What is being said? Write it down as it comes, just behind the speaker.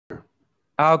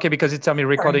Ah, okay, because it's me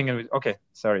recording. Sorry. Okay,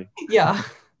 sorry. Yeah.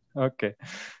 Okay,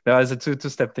 that was a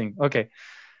two-step thing. Okay.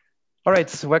 All right,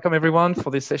 so welcome everyone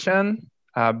for this session.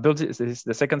 This is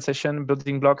the second session,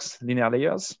 Building Blocks, Linear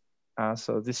Layers.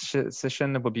 So this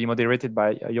session will be moderated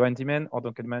by Johan Diemen,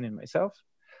 Ordon Kedman, and myself.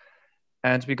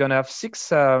 And we're gonna have 6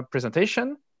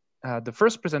 presentations. The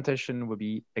first presentation will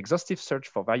be exhaustive search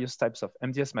for various types of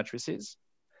MDS matrices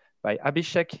by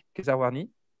Abhishek Kesarwani,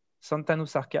 Santanu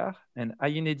Sarkar, and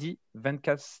Ayinedi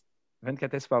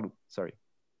Venkateswarlu. Sorry.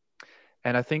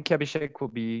 And I think Abhishek will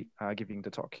be giving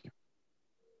the talk.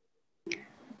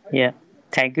 Yeah,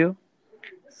 thank you.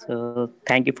 So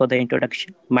thank you for the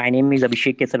introduction. My name is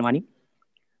Abhishek Kesarwani.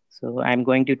 So I'm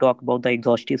going to talk about the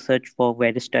exhaustive search for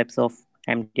various types of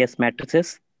MDS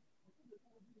matrices.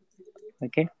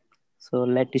 Okay, so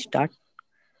let's start.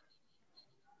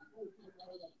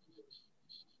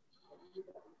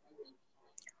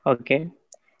 Okay,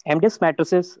 MDS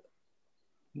matrices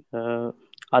are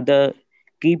the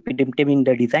key primitive in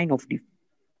the design of the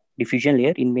diffusion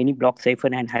layer in many block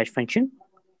cipher and hash function.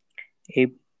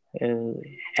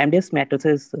 MDS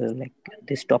matrices like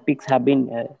these topics have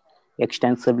been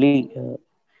extensively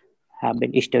have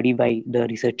been studied by the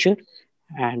researcher,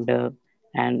 and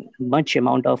much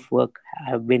amount of work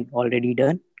have been already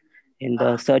done in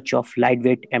the search of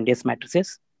lightweight MDS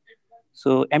matrices.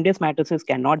 So MDS matrices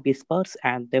cannot be sparse,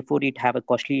 and therefore it have a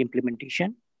costly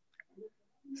implementation.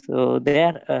 So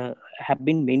there have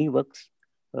been many works.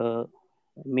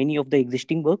 Many of the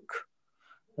existing work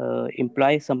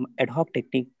employ some ad hoc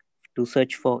technique to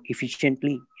search for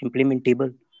efficiently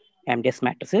implementable MDS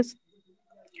matrices.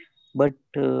 But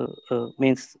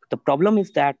means the problem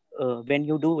is that when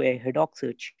you do a ad hoc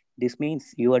search, this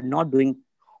means you are not doing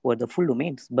over the full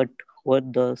domains, but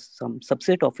over some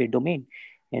subset of a domain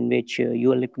in which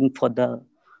you are looking for the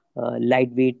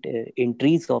lightweight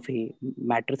entries of a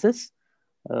matrices,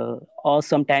 or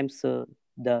sometimes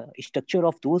the structure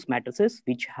of those matrices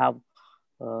which have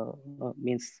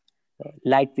means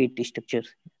lightweight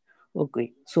structures.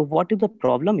 Okay, so what is the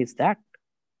problem is that,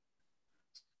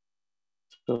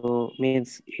 so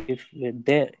means if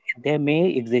there may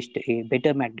exist a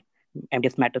better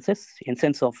MDS matrices in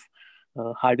sense of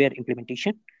hardware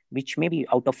implementation, which may be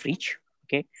out of reach.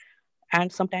 Okay, and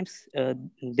sometimes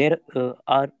there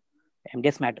are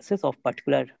MDS matrices of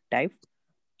particular type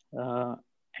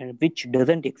and which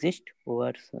doesn't exist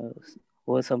over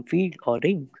some field or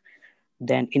ring.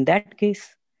 Then in that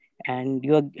case, and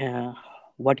you are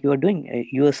what you are doing,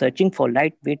 you are searching for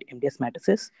lightweight MDS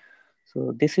matrices.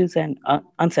 So this is an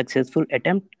unsuccessful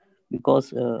attempt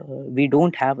because we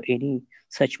don't have any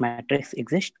such matrix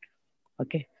exist.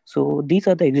 Okay, so these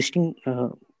are the existing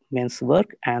means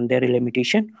work and their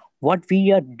limitation. What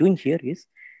we are doing here is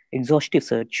exhaustive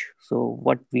search. So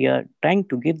what we are trying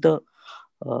to give the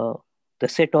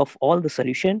set of all the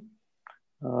solution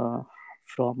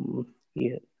from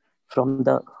here, from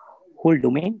the whole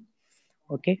domain.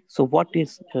 Okay, so what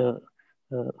is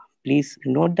please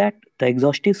note that the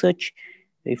exhaustive search,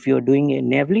 if you're doing a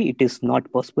naively, it is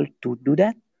not possible to do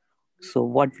that. So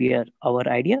what we are, our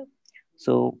idea,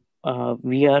 so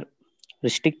we are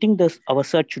restricting our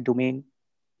search domain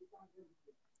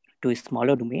to a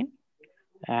smaller domain,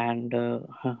 and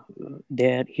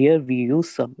here we use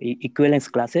some equivalence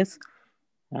classes.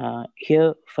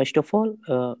 Here, first of all,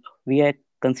 we are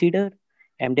consider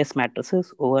MDS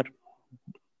matrices over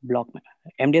block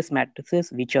MDS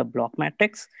matrices which are block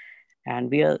matrix, and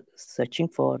we are searching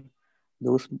for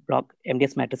those block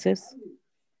MDS matrices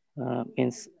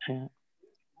means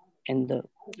in the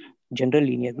general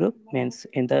linear group, means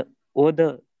in the over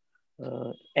the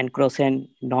n cross n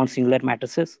non-singular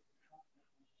matrices.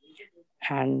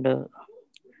 And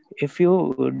if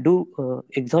you do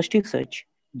exhaustive search,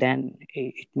 then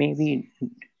it may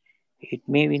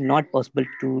be not possible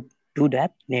to do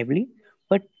that naively.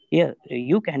 But yeah,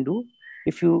 you can do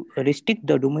if you restrict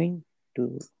the domain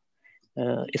to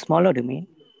a smaller domain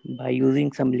by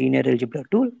using some linear algebra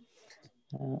tool.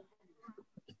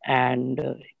 And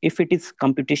if it is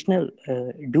computational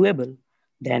doable,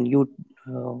 then you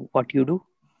what you do,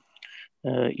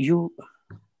 you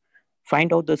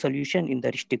find out the solution in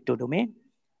the restricted domain,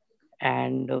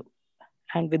 and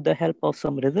with the help of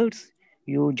some results,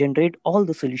 you generate all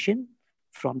the solution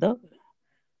from the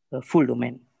full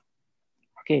domain.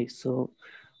 Okay, so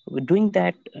doing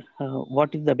that,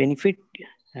 what is the benefit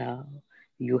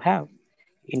you have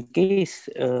in case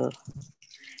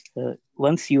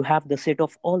once you have the set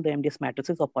of all the MDS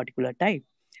matrices of particular type,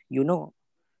 you know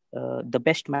the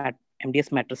best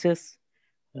MDS matrices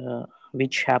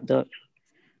which have the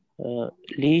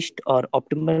least or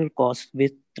optimal cost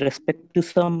with respect to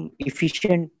some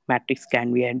efficient matrix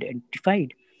can be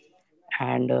identified.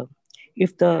 And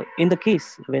if the in the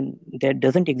case when there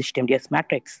doesn't exist MDS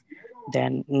matrix,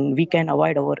 then we can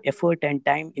avoid our effort and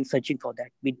time in searching for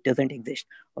that which doesn't exist.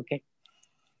 Okay,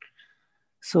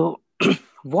 so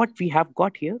what we have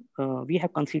got here, we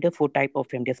have considered four type of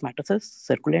MDS matrices: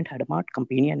 circulant, Hadamard,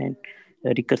 companion, and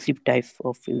recursive type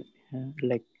of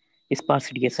like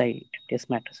sparse DSI MDS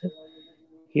matrices.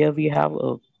 Here we have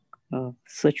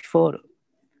searched for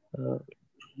uh,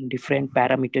 different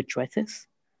parameter choices.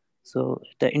 So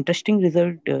the interesting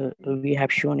result we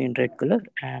have shown in red color,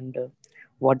 and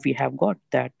what we have got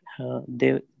that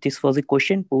this was a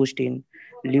question posed in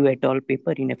Liu et al.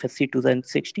 Paper in FSC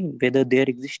 2016, whether there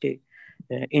exists a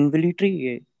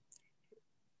involuntary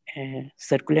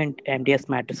circulant MDS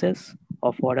matrices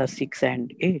of order 6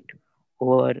 and 8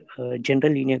 over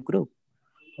general linear group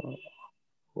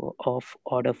of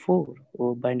order 4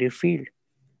 or binary field.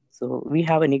 So we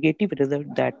have a negative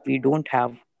result that we don't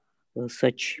have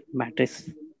such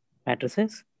matrices.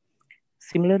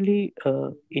 Similarly,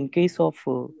 in case of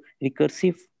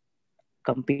recursive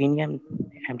companion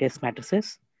MDS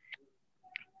matrices,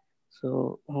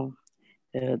 so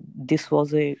this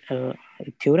was a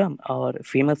theorem or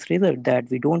famous result that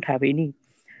we don't have any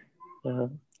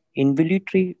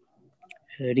involuntary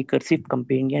recursive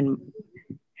companion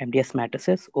MDS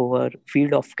matrices over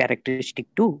field of characteristic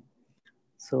 2.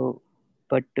 So,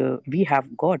 but we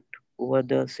have got over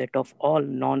the set of all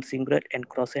non-singular and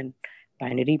cross and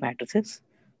binary matrices.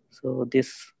 So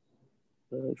this,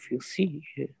 if you see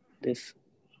this.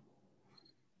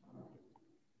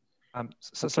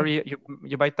 So okay. Sorry,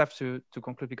 you might have to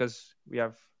conclude because we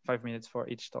have 5 minutes for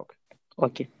each talk.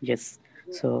 Okay, yes.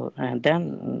 So, and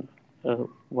then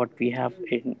what we have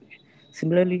in,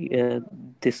 similarly,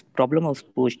 this problem was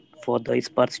posed for the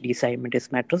sparse DSI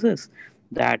matrices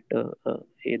that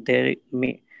there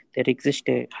exists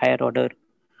a higher order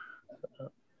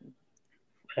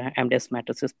MDS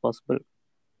matrices possible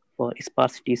for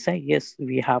sparse DSI. Yes,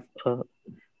 we have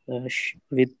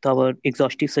with our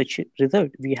exhaustive search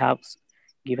result, we have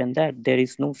given that there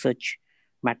is no such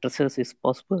matrices is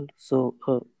possible. So,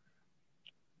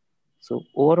 so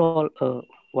overall,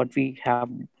 what we have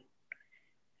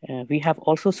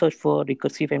also searched for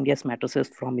recursive MDS matrices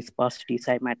from sparse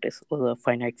DSI matrix or the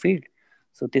finite field.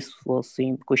 So this was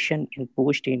same question in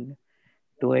posed in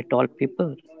to a tall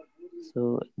paper.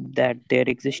 So that there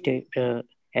exist a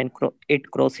 8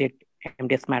 cross 8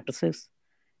 MDS matrices,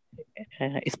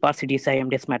 sparse DSI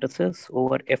MDS matrices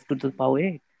over F to the power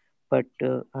 8, but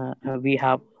we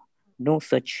have no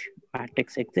such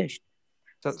matrix exist.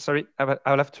 So sorry, I will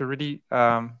have to really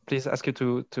please ask you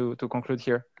to conclude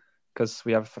here because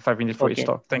we have 5 minutes for each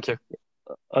talk. Thank you.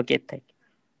 Okay, thank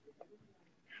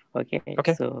you.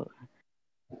 Okay. So.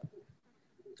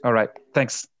 All right.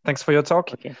 Thanks for your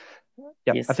talk. Okay.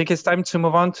 Yeah, yes. I think it's time to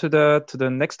move on to the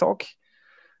next talk.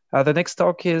 The next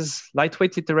talk is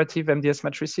lightweight iterative MDS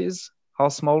matrices. How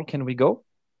small can we go?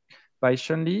 By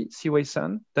Shunli, Siwei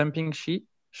Sun, Dumping Shi,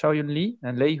 Xiaoyun Li,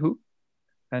 and Lei Hu.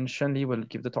 And Shunli will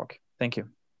give the talk. Thank you.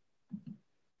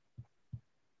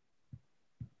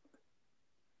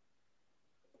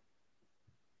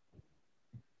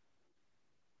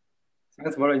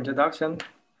 Thanks for the introduction.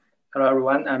 Hello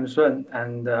everyone, I'm Shun,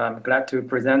 and I'm glad to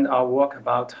present our work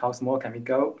about how small can we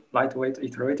go, lightweight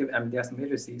iterative MDS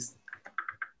matrices.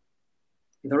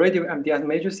 Iterative MDS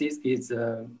matrices is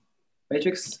a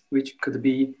matrix which could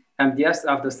be MDS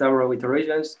after several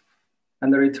iterations,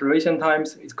 and the iteration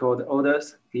times is called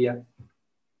orders here.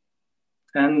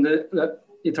 And the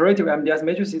iterative MDS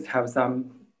matrices have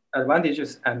some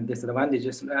advantages and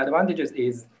disadvantages. The advantages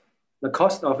is the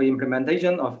cost of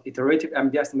implementation of iterative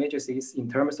MDS matrices in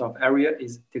terms of area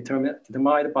is determined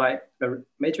by the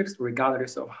matrix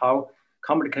regardless of how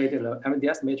complicated the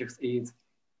MDS matrix is.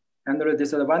 And the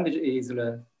disadvantage is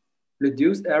the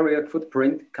reduced area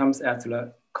footprint comes at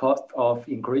the cost of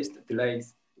increased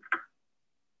delays.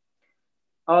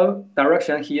 Our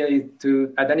direction here is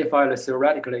to identify the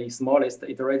theoretically smallest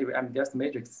iterative MDS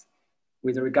matrix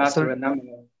with regard to the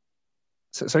number.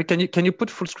 Sorry, can you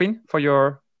put full screen for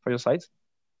your slides?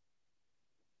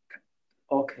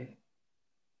 Okay.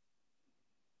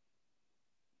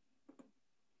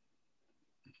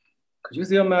 Could you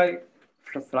see my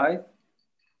slide?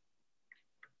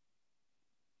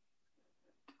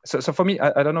 So for me,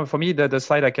 I don't know. For me, the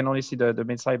slide, I can only see the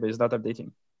main slide, but it's not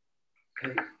updating.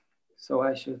 Okay. So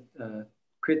I should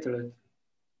quit the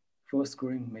full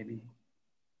screen, maybe.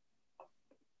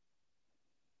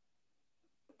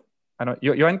 I know.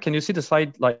 Johan, can you see the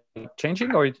slide like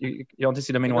changing, or you only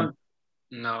see the main one?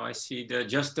 No, I see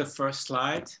just the first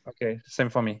slide. Okay, same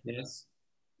for me. Yes.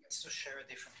 Let's share a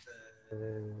different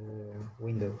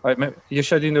window. You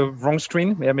showed in the wrong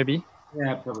screen, yeah, maybe?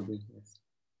 Yeah, probably, yes.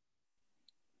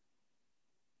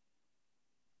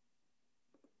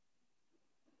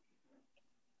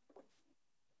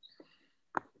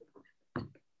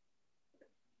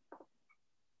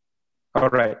 All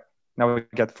right, now we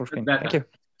get full screen. Thank you.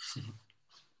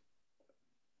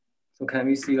 So can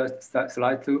we see the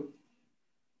slide too?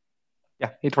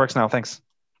 Yeah, it works now, thanks.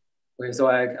 Okay, so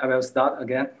I will start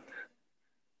again.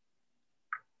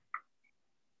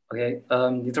 Okay,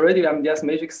 iterative MDS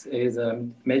matrix is a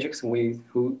matrix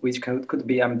which could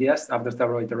be MDS after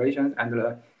several iterations, and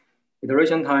the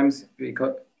iteration times we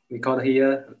call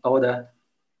here order,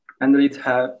 and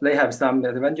they have some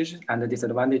advantages and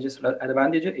disadvantages. The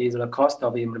advantage is the cost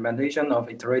of implementation of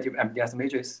iterative MDS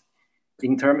matrix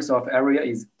in terms of area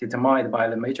is determined by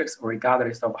the matrix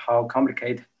regardless of how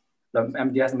complicated the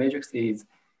MDS matrix is.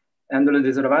 And the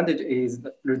disadvantage is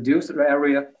the reduced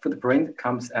area footprint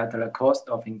comes at the cost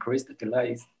of increased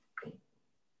delays.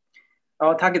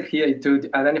 Our target here is to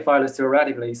identify the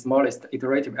theoretically smallest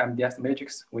iterative MDS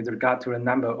matrix with regard to the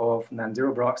number of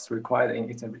non-zero blocks required in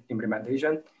its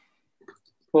implementation.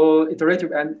 For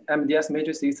iterative MDS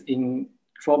matrices in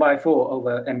 4x4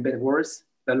 over embedded words,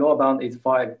 the lower bound is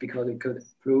 5 because it could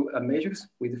prove a matrix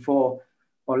with 4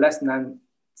 or less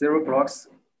non-zero blocks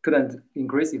couldn't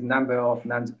increase its number of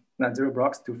non-zero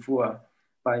blocks to 4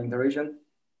 by iteration.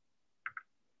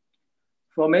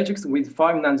 For matrix with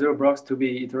 5 non-zero blocks to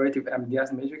be iterative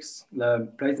MDS matrix, the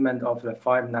placement of the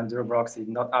 5 non-zero blocks is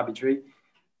not arbitrary.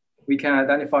 We can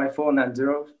identify 4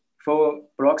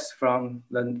 blocks from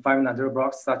the 5 non-zero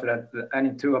blocks such that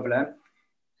any 2 of them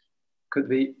could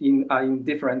be in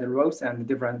different rows and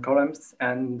different columns.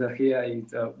 And here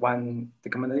is one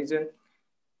decombination.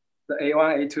 The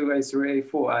A1, A2, A3,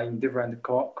 A4 are in different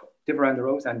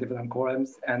rows and different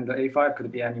columns, and the A5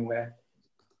 could be anywhere.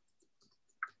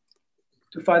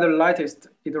 To find the lightest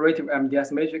iterative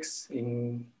MDS matrix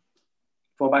in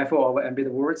 4x4 over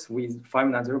embedded words with 5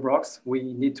 non-zero blocks,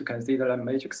 we need to consider a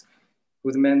matrix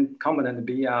whose main component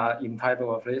B are in type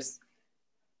of this,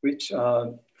 which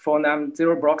 4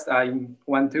 non-zero blocks are in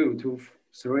 1, 2, 2,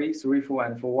 3, 3, 4,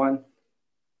 and 4, 1.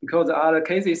 Because the other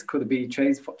cases could be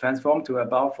transformed to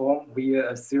above form via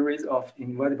a series of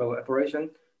invertible operations,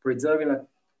 preserving the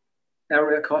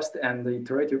area cost and the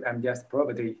iterative MDS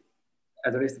property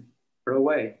at least below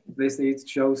way. This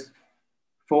shows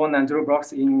 4 non-zero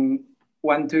blocks in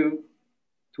 1, 2,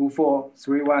 2, 4,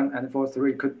 3, 1, and 4,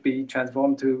 3 could be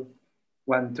transformed to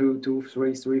 1, 2, 2,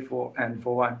 3, 3, 4, and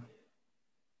 4, 1.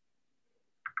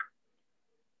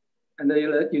 And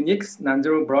the unique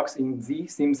non-zero blocks in Z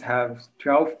seems to have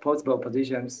 12 possible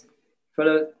positions.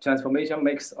 Further transformation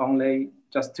makes only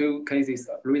just 2 cases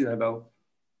reasonable.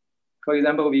 For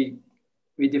example, we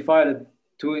define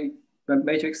the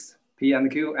matrix P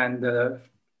and Q, and the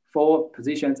 4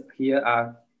 positions here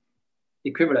are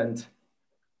equivalent.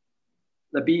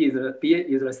 The B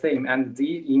is the same, and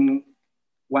Z in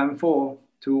 1, 4,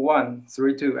 2, 1,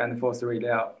 3, 2, and 4, 3,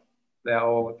 they are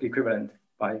all equivalent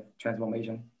by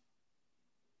transformation.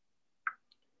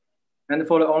 And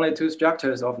for the only 2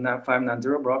 structures of 5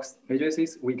 non-zero blocks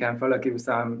matrices, we can further give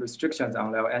some restrictions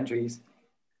on their entries.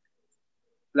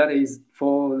 That is,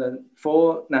 for the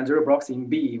 4 non-zero blocks in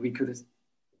B, we can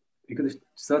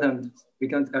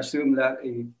assume that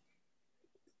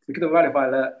we could verify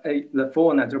the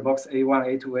 4 non-zero blocks A1,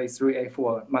 A2, A3,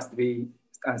 A4 must be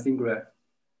unsingular.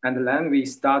 And then we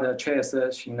start a chair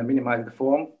search in the minimized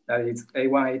form, that is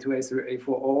A1, A2, A3, A4,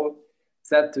 all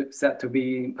set to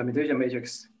be permutation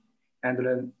matrix. And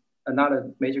then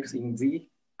another matrix in Z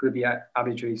could be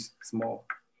arbitrarily small.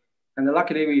 And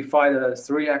luckily we find a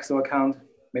 3-axis count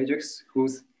matrix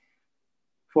whose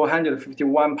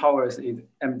 451 powers is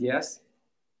MDS.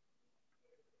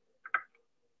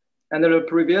 And the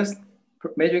previous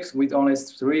matrix with only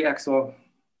 3-axis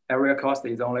area cost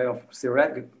is only of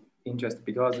theoretical interest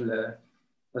because the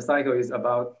cycle is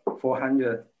about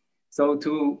 400. So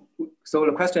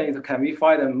the question is, can we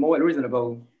find a more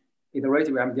reasonable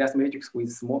iterative MDS matrix with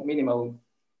small minimal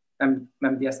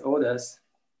MDS orders?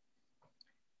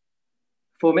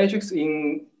 For matrix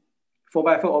in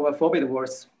 4x4 over 4-bit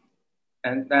words,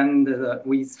 and then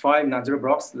with 5 non-zero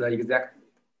blocks, the exact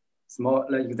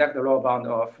lower bound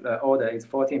of the order is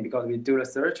 14 because we do the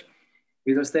search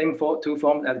with the same 2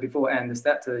 forms as before and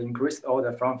set the increased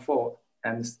order from 4,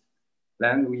 and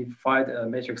then we find a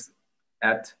matrix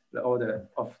at the order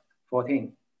of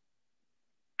 14.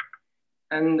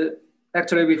 And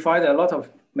actually, we find a lot of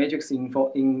matrix in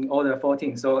order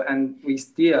 14. So, and we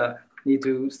still need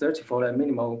to search for the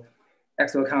minimal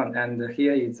XOR count, and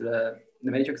here is the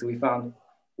matrix we found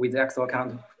with XOR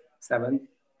count 7.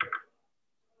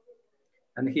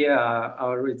 And here are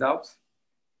our results.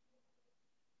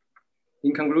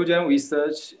 In conclusion, we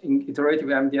search in iterative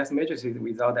MDS matrices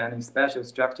without any special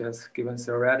structures given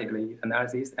theoretically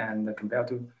analysis and compared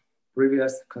to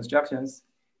previous constructions.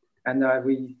 And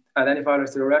we identified a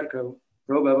theoretical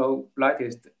probable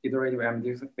lightest iterative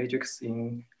MDS matrix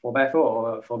in 4x4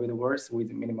 or 4-bit words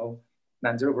with minimal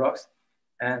non-zero blocks,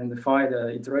 and find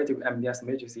the iterative MDS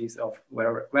matrices of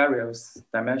various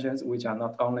dimensions, which are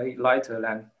not only lighter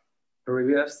than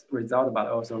previous result, but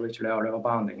also reach their lower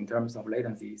bound in terms of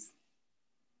latencies.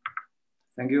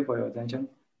 Thank you for your attention.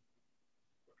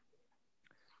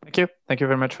 Thank you. Thank you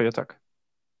very much for your talk.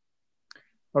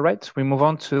 All right, we move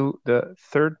on to the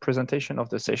third presentation of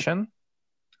the session.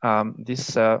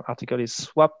 This article is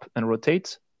Swap and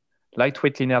Rotate,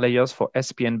 Lightweight Linear Layers for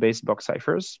SPN-based block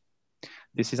ciphers.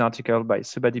 This is an article by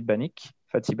Subhadip Banik,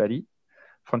 Fatih Bali,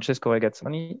 Francesco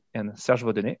Regazzoni, and Serge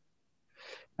Vaudenet.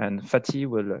 And Fatih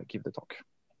will give the talk.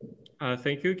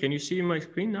 Thank you. Can you see my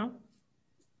screen now?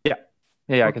 Yeah,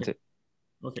 okay. I can see.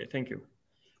 Okay, thank you.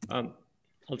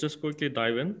 I'll just quickly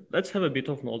dive in. Let's have a bit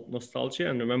of nostalgia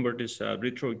and remember these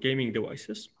retro gaming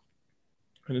devices.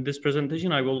 And in this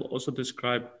presentation, I will also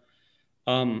describe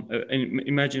an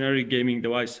imaginary gaming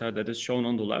device that is shown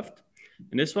on the left.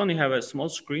 In this one, you have a small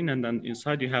screen, and then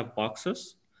inside you have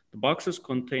boxes. The boxes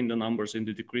contain the numbers in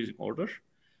the decreasing order.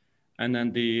 And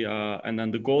then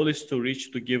the goal is to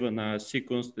reach the given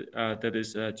sequence that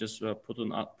is just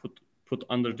put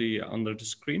under the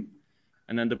screen.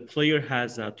 And then the player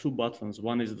has two buttons.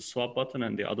 One is the swap button,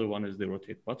 and the other one is the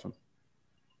rotate button.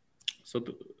 So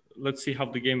let's see how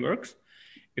the game works.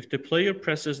 If the player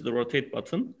presses the rotate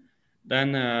button,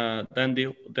 then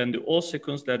the all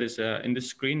sequence that is in the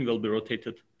screen will be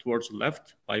rotated towards the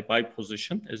left by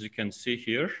position. As you can see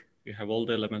here, you have all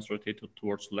the elements rotated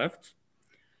towards the left.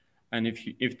 And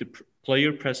if the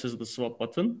player presses the swap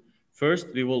button,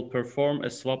 first we will perform a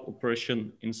swap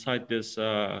operation inside this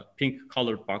pink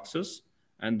colored boxes,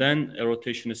 and then a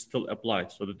rotation is still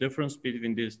applied. So the difference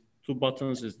between these two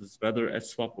buttons is this, whether a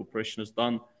swap operation is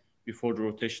done before the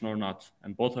rotation or not,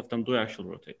 and both of them do actually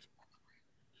rotate.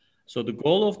 So the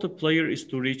goal of the player is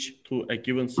to reach to a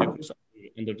given sequence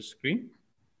under the screen.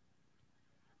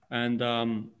 And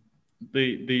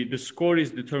the score is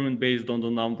determined based on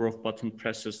the number of button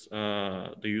presses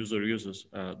the user uses.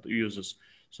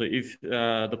 So if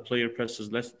the player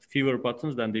presses fewer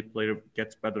buttons, then the player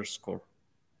gets better score.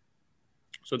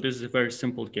 So this is a very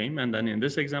simple game. And then in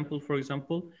this example, for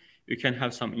example, you can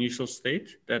have some initial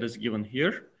state that is given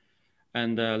here.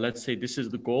 And let's say this is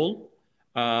the goal.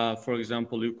 For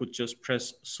example, you could just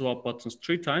press swap buttons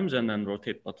 3 times and then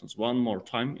rotate buttons 1 more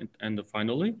time and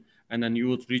finally, and then you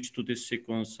would reach to this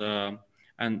sequence.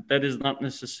 And that is not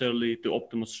necessarily the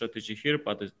optimal strategy here,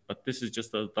 but this is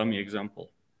just a dummy example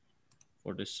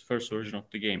for this first version of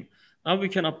the game. Now we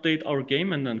can update our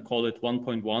game and then call it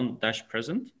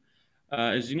 1.1-present.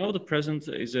 As you know, the present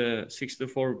is a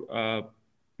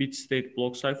 64-bit state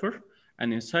block cipher.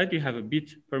 And inside you have a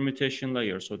bit permutation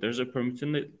layer. So there's a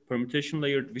permutation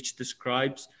layer which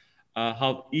describes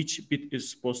how each bit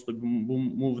is supposed to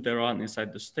move around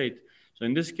inside the state. So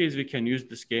in this case, we can use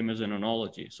this game as an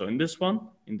analogy. So in this one,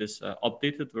 in this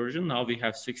updated version, now we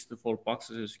have 64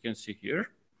 boxes, as you can see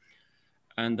here.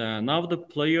 And now the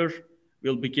player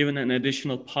will be given an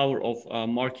additional power of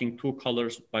marking 2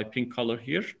 colors by pink color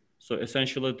here. So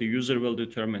essentially, the user will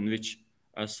determine which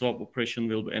swap operation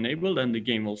will be enabled, and the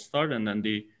game will start. And then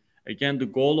again, the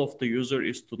goal of the user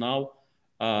is to now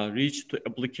reach the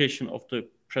application of the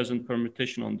present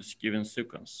permutation on this given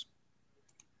sequence.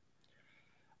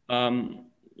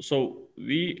 So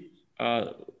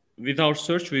with our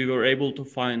search, we were able to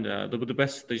find the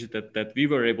best strategy that we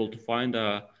were able to find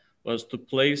was to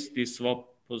place these swap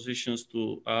positions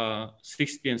to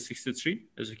 60 and 63,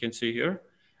 as you can see here.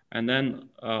 And then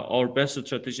our best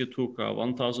strategy took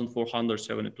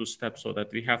 1,472 steps, so that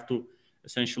we have to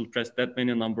essentially press that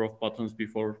many number of buttons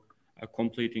before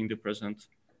completing the present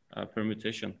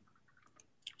permutation.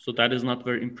 So that is not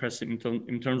very impressive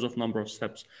in terms of number of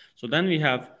steps. So then we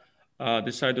have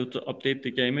decided to update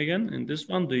the game again. In this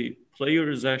one, the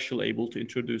player is actually able to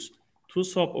introduce 2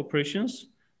 swap operations,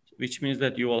 which means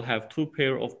that you will have 2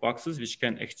 pair of boxes which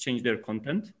can exchange their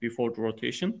content before the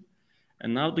rotation.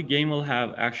 And now the game will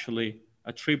have actually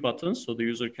 3 buttons. So the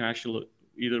user can actually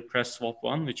either press swap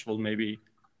 1, which will maybe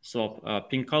swap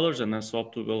pink colors, and then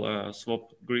swap 2 will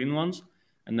swap green ones.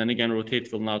 And then again,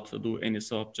 rotate will not do any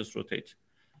swap, just rotate.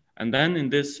 And then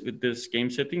with this game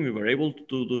setting, we were able to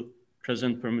do the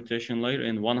present permutation layer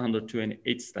in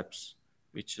 128 steps.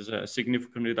 which is a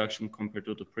significant reduction compared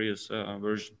to the previous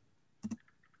version.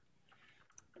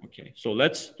 Okay, so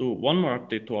let's do one more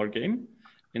update to our game.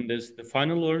 In the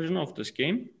final version of this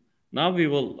game, now we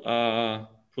will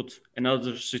put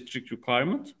another strict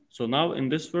requirement. So now in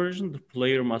this version, the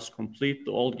player must complete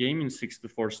the whole game in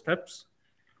 64 steps.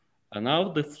 And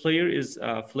now the player is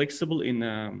flexible in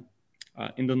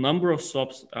the number of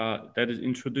swaps that is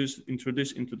introduced into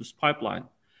this pipeline.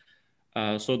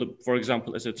 For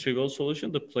example, as a trivial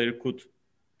solution, the player could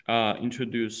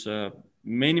introduce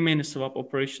many swap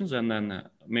operations and then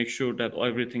make sure that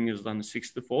everything is done in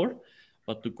 64.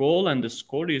 But the goal and the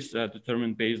score is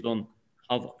determined based on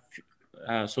how.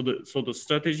 So the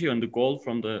strategy and the goal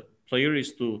from the player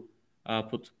is to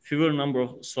put fewer number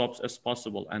of swaps as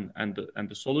possible, and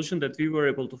the solution that we were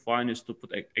able to find is to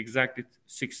put exactly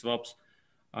 6 swaps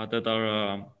that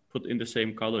are put in the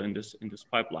same color in this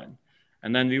pipeline,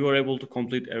 and then we were able to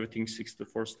complete everything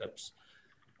 64 steps.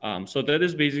 So that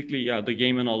is basically the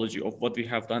game analogy of what we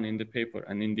have done in the paper.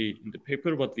 And in the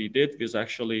paper, what we did was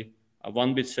actually a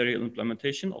 1-bit serial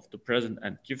implementation of the present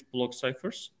and gift block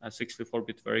ciphers, a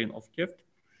 64-bit variant of gift.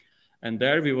 And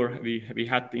there we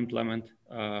had to implement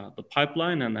the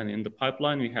pipeline, and then in the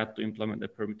pipeline we had to implement a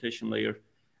permutation layer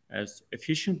as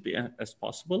efficiently as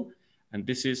possible. And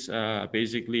this is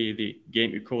basically the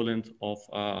game equivalent of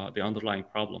the underlying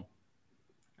problem.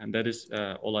 And that is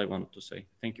all I wanted to say.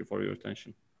 Thank you for your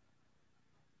attention.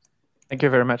 Thank you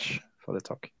very much for the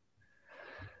talk.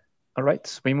 All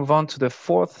right, we move on to the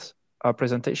fourth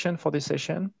presentation for this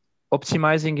session,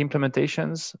 optimizing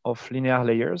implementations of linear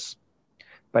layers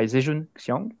by Zejun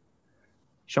Xiang,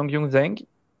 Xiangyong Zheng,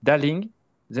 Daling,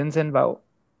 Zhenzhen Bao,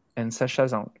 and Sasha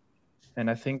Zhang.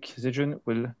 And I think Zejun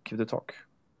will give the talk.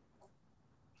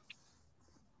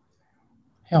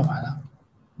 要完了，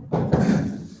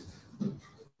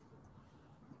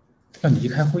要离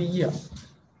开会议啊。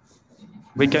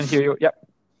 We can hear you. Yeah.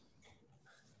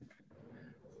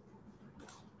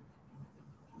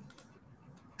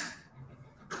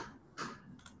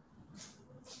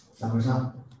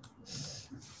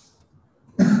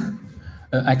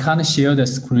 I can't share the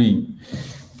screen.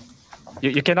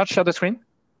 You cannot share the screen?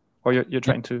 Or you're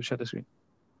trying to share the screen?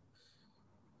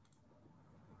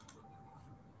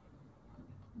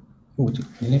 我就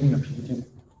你那边有 PPT 吗？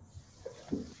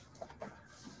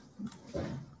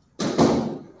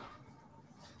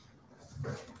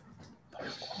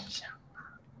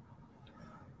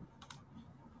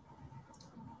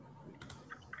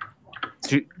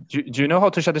 Do you know how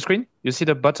to share the screen? You see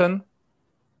the button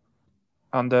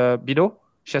on the below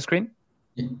share screen?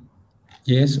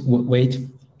 Yes, wait.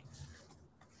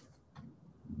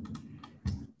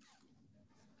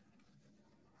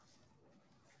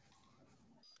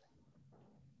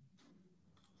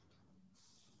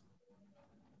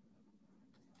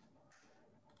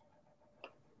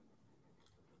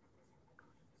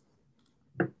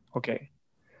 Okay.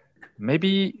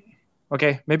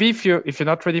 Maybe if you're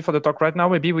not ready for the talk right now,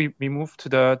 maybe we move to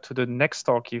the next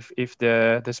talk. If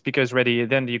the speaker is ready,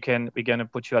 then we're gonna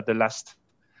put you at the last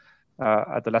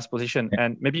position,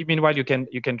 and maybe meanwhile you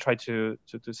can try to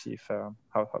see if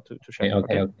how to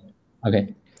share.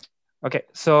 Okay.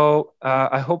 So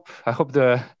I hope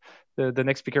the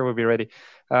next speaker will be ready.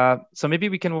 So maybe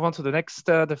we can move on to the next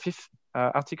the fifth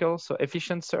article. So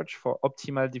efficient search for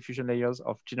optimal diffusion layers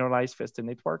of generalized Feisty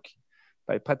network,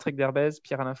 by Patrick Derbez,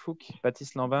 Pierre-Alain Fouque,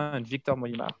 Baptiste Lanvin, and Victor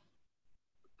Molimar.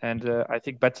 And I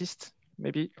think Baptiste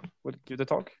maybe will give the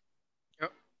talk.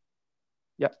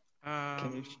 Yeah.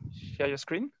 Can you share your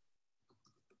screen?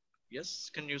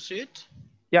 Yes, can you see it?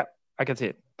 Yeah, I can see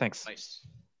it. Thanks. Nice.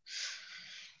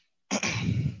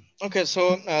 Okay,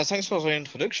 so thanks for the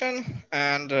introduction.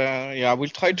 And yeah, we'll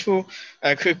try to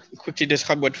quickly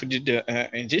describe what we did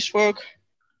in this work.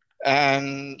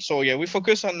 And so yeah, we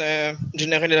focus on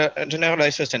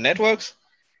generalized Feisty networks.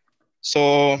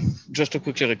 So just to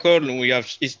quickly recall, we have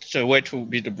it's a way to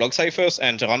build the block ciphers,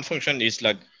 and the run function is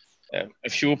like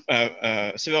several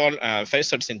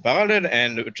Feisty in parallel,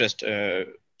 and just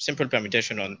simple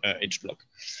permutation on each block.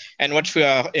 And what we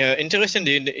are interested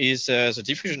in is the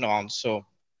diffusion round. So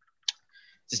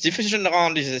this diffusion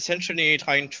round is essentially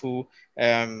trying to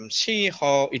see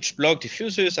how each block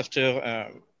diffuses after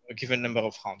a given number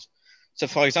of rounds. So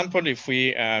for example, if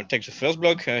we take the first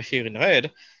block here in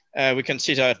red, we can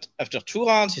see that after 2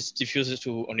 rounds, it diffuses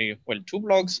to only 2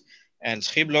 blocks, and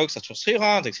 3 blocks after 3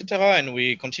 rounds, etc. And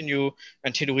we continue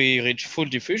until we reach full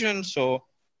diffusion. So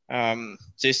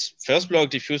this first block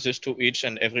diffuses to each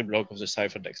and every block of the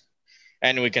ciphertext.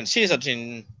 And we can see that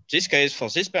in this case, for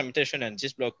this permutation and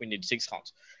this block, we need 6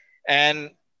 rounds.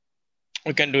 And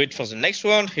we can do it for the next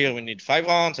one. Here we need 5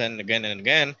 rounds, and again and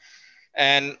again.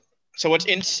 And so what's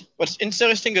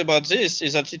interesting about this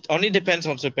is that it only depends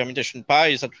on the permutation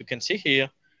pi that we can see here.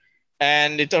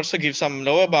 And it also gives some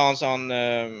lower bounds on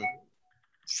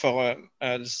for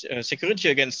security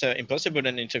against impossible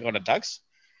and integral attacks.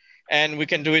 And we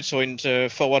can do it so in the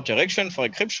forward direction for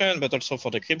encryption, but also for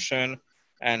decryption.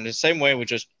 And the same way, we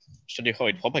just study how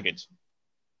it propagates.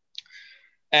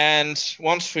 And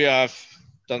once we have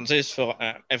done this for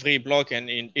every block and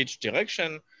in each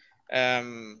direction,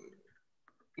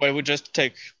 well, we just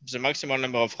take the maximal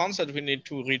number of rounds that we need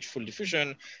to reach full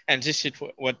diffusion. And this is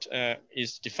what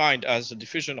is defined as the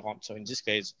diffusion round. So in this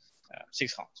case,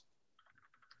 6 rounds.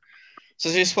 So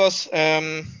this was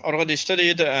already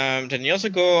studied 10 years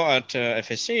ago at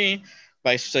FSC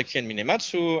by Suzaki and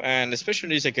Minematsu, and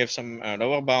especially they gave some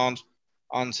lower bound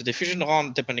on the diffusion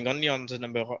round, depending only on the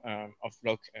number of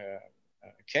block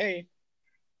K.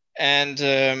 And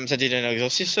they did an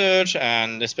exhaustive search,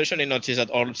 and especially noticed that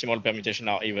all optimal permutations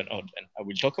are even odd, and I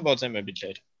will talk about them a bit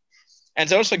later. And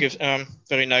they also give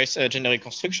very nice generic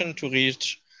construction to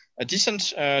reach a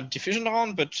decent diffusion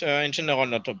round, but in general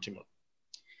not optimal.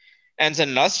 And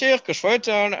then last year,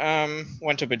 Koschweitel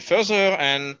went a bit further,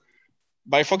 and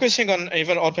by focusing on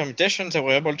even odd permutations, they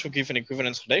were able to give an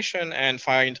equivalence relation and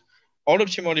find all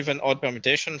optimal even odd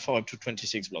permutation for up to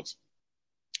 26 blocks.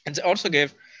 And they also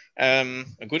gave a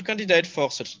good candidate for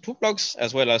 32 blocks,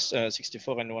 as well as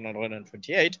 64 and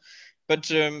 128. But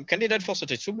candidate for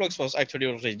 32 blocks was actually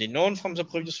already known from the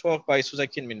previous work by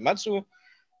Suzaki and Minematsu.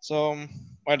 So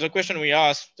well, the question we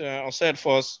asked ourselves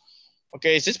was,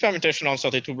 okay, is this permutation on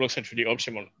 32 blocks actually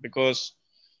optimal? Because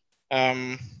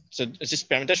this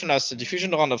permutation has a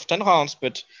diffusion round of 10 rounds,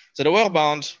 but the lower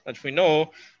bound that we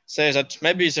know says that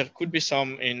maybe there could be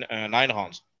some in 9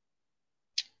 rounds.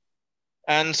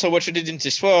 And so what we did in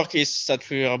this work is that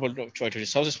we were able to actually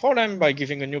solve this problem by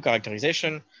giving a new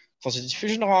characterization for the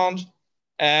diffusion round.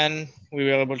 And we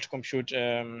were able to compute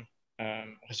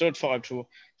result for up to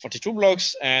 42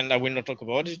 blocks. And I will not talk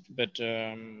about it, but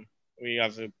we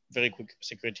have a very quick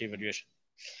security evaluation.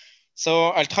 So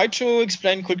I'll try to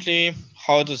explain quickly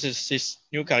how does this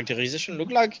new characterization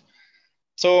look like.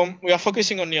 So we are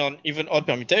focusing only on even odd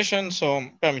permutation. So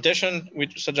permutation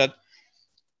such that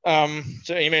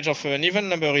the image of an even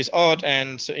number is odd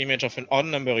and the image of an odd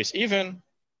number is even.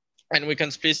 And we can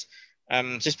split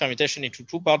this permutation into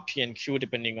 2 parts, P and Q,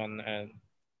 depending on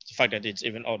the fact that it's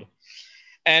even odd.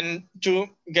 And to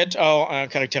get our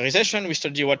characterization, we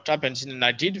study what happens in an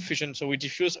ideal diffusion. So we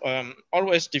diffuse,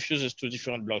 always diffuses to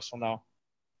different blocks for now.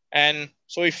 And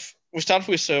so if we start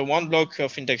with one block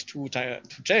of index 2 to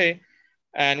J,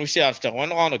 and we see after one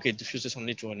round, okay, it diffuses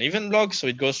only to an even block. So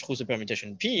it goes through the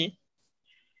permutation P.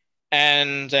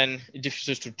 And then it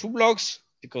diffuses to 2 blocks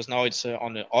because now it's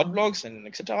on the odd blocks and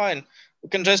etc. And we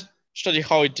can just study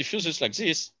how it diffuses like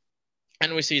this.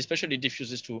 And we see especially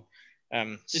diffuses to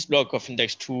this block of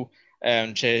index 2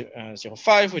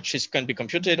 J05, which can be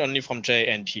computed only from J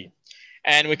and P.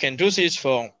 And we can do this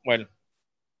for, well,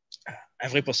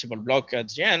 every possible block at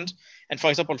the end. And for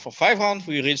example, for 5 rounds,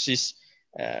 we reach this,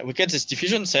 we get this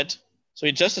diffusion set. So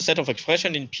it's just a set of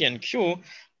expression in P and Q.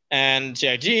 And the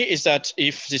idea is that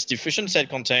if this diffusion set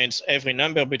contains every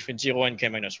number between 0 and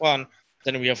k-1,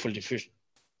 then we have full diffusion.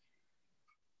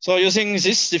 So using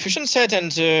this diffusion set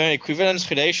and the equivalence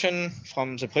relation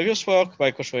from the previous work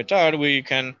by Koschweitel et al., we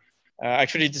can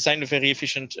actually design a very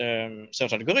efficient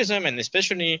search algorithm. And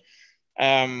especially,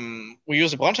 we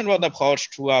use a branch and word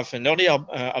approach to have an early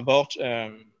abort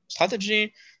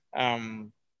strategy,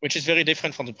 which is very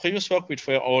different from the previous work, which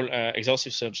were all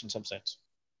exhaustive search in subsets.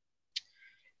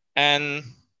 And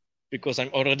because I'm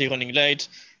already running late,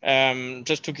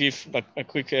 just to give a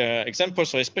quick example.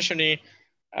 So especially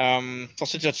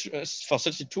for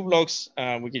 32 blocks,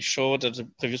 we can show that the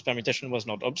previous permutation was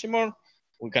not optimal.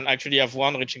 We can actually have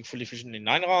one reaching full diffusion in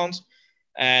 9 rounds.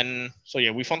 And so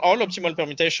yeah, we found all optimal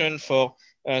permutation for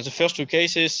the first 2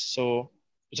 cases. So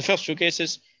the first 2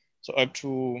 cases, so up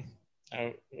to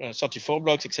 34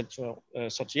 blocks except for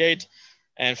 38.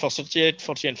 And for 38,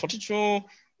 40, and 42,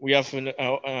 we have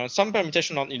some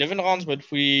permutation on 11 rounds,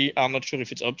 but we are not sure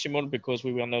if it's optimal because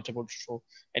we were not able to show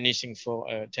anything for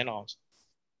 10 rounds.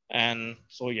 And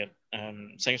so yeah,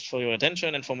 thanks for your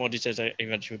attention. And for more details, I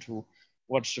invite you to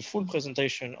watch the full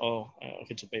presentation or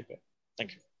read the paper.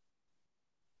 Thank you.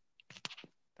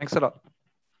 Thanks a lot.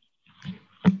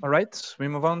 All right, we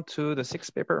move on to the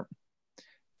 6th paper.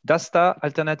 DASTA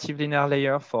Alternative Linear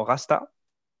Layer for Rasta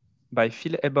by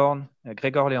Phil Eborn,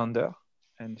 Gregor Leander.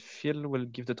 And Phil will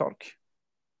give the talk.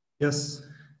 Yes.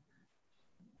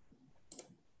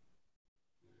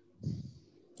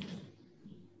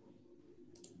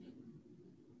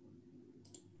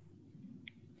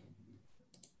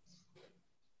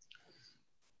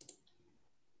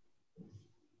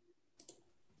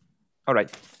 All right,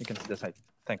 you can see the slide.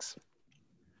 Thanks.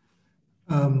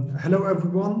 Hello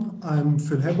everyone, I'm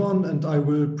Phil Hebborn and I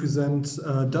will present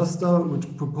Duster, which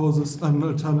proposes an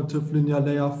alternative linear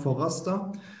layer for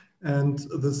raster. And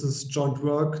this is joint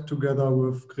work together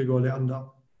with Gregor Leander.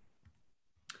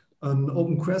 An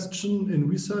open question in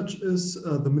research is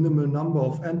the minimal number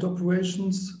of AND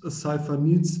operations a cipher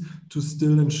needs to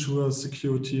still ensure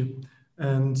security.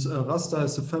 And raster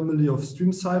is a family of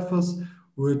stream ciphers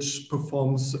which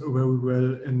performs very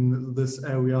well in this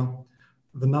area.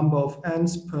 The number of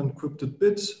ANDs per encrypted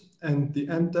bit and the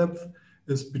AND depth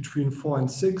is between 4 and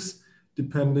 6,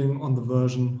 depending on the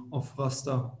version of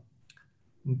raster.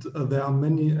 And, there are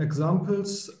many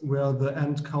examples where the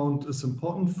AND count is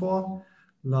important for,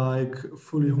 like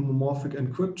fully homomorphic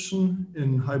encryption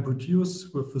in hybrid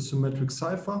use with a symmetric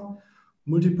cipher,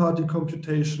 multi-party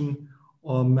computation,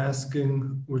 or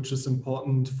masking, which is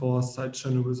important for side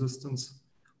channel resistance.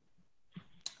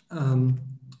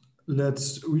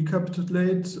 Let's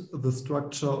recapitulate the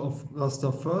structure of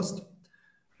raster first.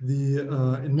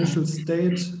 The initial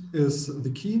state is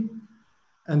the key,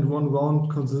 and one round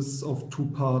consists of two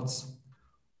parts.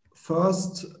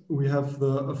 First, we have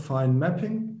the affine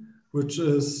mapping, which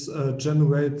is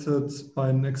generated by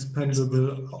an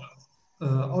expandable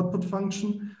output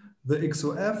function, the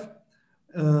XOF,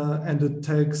 and it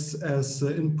takes as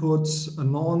input a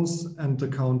nonce and a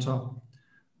counter.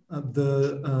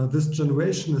 This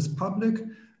generation is public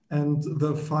and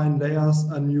the affine layers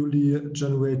are newly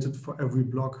generated for every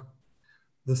block.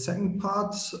 The second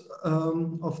part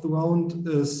of the round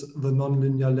is the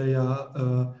nonlinear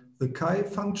layer, the chi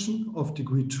function of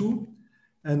degree 2,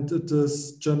 and it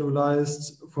is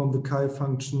generalized from the chi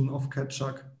function of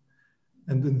Ketchak.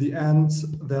 And in the end,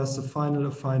 there's a final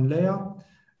affine layer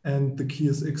and the key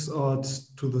is XORed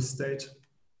to the state.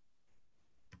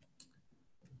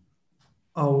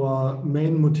 Our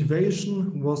main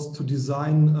motivation was to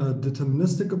design a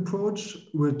deterministic approach,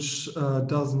 which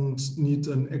doesn't need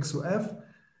an XOF.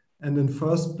 And in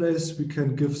first place, we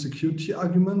can give security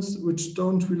arguments which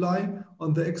don't rely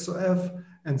on the XOF.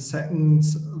 And second,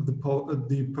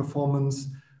 the performance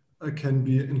can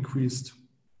be increased.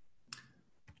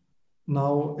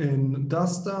 Now in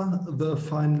Duster, the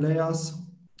affine layers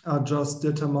are just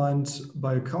determined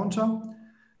by a counter.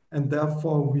 And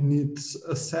therefore, we need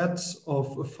a set of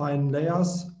affine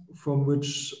layers from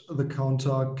which the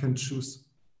counter can choose.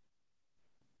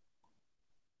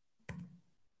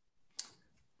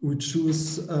 We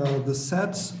choose the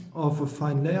set of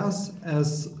affine layers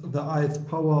as the ith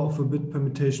power of a bit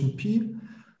permutation P,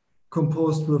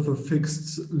 composed with a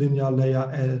fixed linear layer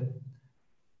L.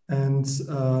 And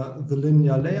the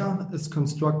linear layer is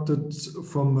constructed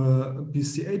from a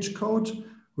BCH code,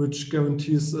 which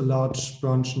guarantees a large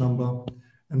branch number.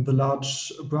 And the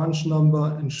large branch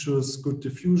number ensures good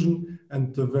diffusion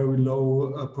and a very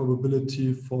low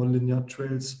probability for linear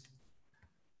trails.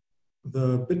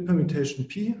 The bit permutation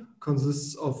P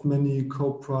consists of many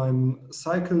coprime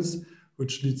cycles,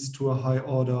 which leads to a high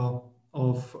order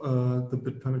of the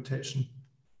bit permutation.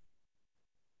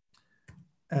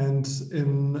 And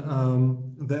in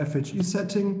the FHE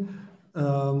setting,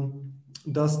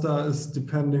 Duster is,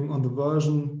 depending on the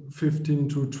version, 15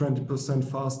 to 20%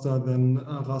 faster than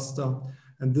raster.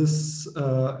 And this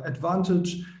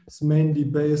advantage is mainly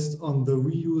based on the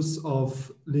reuse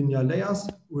of linear layers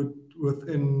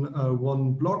within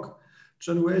one block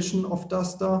generation of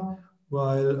Duster,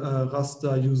 while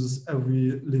raster uses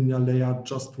every linear layer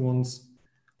just once.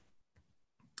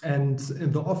 And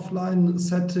in the offline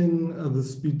setting, the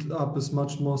speed up is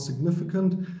much more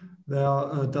significant.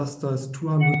 There, Duster is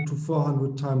 200 to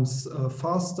 400 times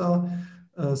faster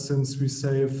since we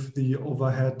save the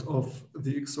overhead of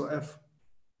the XOF.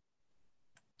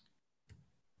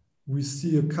 We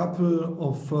see a couple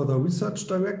of further research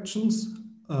directions.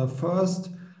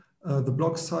 First, the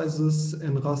block sizes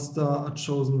in raster are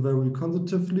chosen very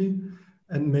conservatively,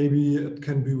 and maybe it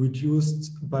can be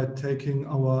reduced by taking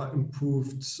our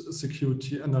improved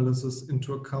security analysis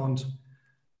into account.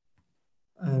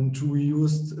 And we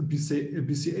used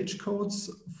BCH codes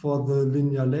for the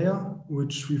linear layer,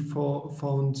 which we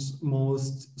found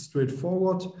most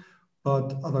straightforward,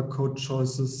 but other code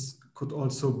choices could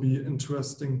also be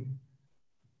interesting.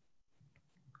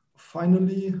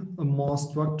 Finally, a more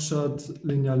structured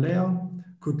linear layer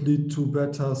could lead to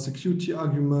better security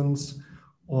arguments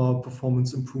or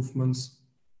performance improvements.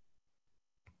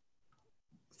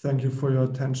 Thank you for your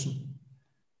attention.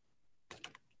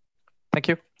 Thank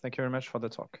you. Thank you very much for the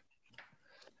talk.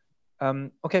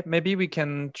 Okay, maybe we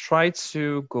can try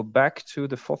to go back to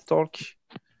the fourth talk.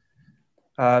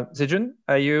 Zejun,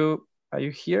 are you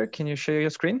here? Can you share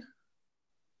your screen?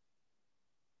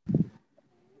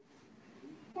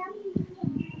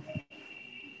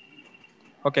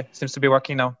 Okay, seems to be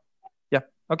working now. Yeah,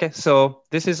 okay, so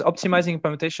this is optimizing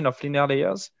implementation of linear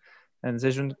layers, and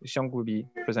Zhejun Xiong will be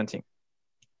presenting.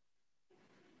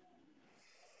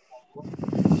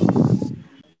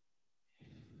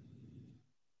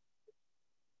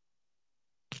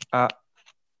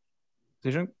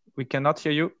 Zhejun, we cannot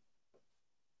hear you.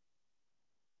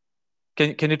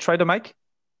 Can you try the mic?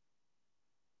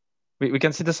 We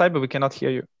can see the slide, but we cannot hear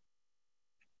you.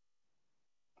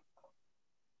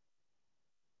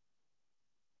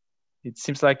 It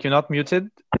seems like you're not muted.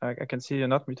 I can see you're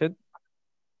not muted.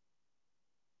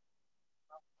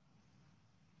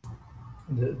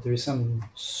 There is some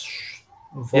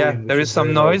volume. Yeah, there is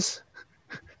some noise.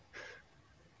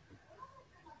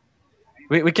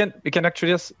 We can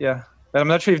actually just, yeah. But I'm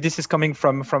not sure if this is coming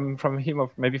from him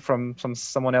or maybe from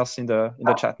someone else in the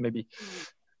chat maybe.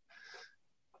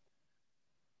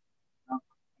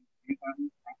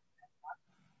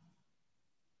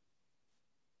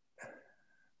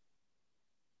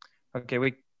 Okay,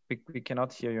 we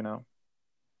cannot hear you now.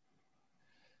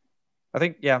 I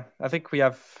think we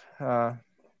have yeah.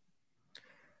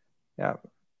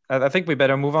 I think we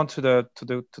better move on to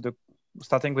the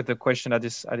starting with the question at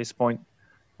this point.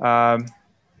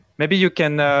 Maybe you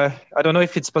can I don't know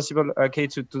if it's possible, okay,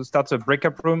 to start a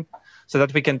breakup room so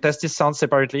that we can test this sound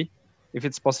separately. If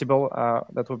it's possible,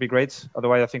 that would be great.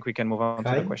 Otherwise, I think we can move on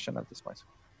to the question at this point.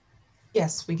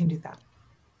 Yes, we can do that.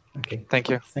 Okay. Thank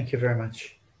you. Thank you very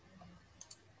much.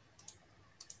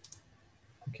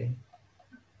 Okay.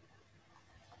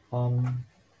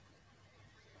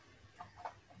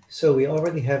 So we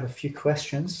already have a few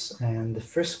questions, and the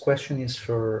first question is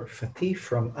for Fatih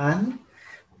from Anne.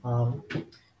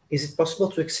 Is it possible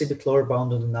to exhibit lower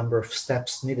bound on the number of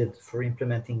steps needed for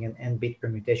implementing an n-bit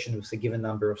permutation with a given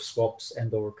number of swaps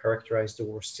and/or characterize the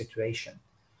worst situation?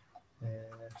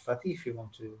 Fatih, if you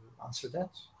want to answer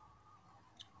that.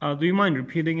 Do you mind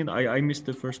repeating it? I missed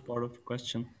the first part of the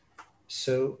question.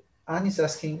 So Anne is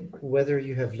asking whether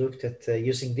you have looked at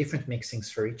using different mixings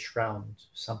for each round,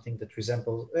 something that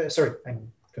resembles, sorry,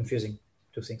 I'm confusing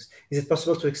two things. Is it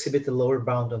possible to exhibit a lower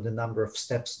bound on the number of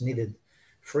steps needed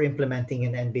for implementing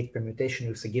an n-bit permutation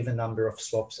with a given number of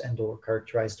swaps and/or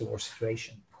characterize the worst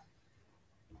situation?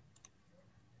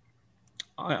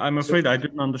 I'm afraid I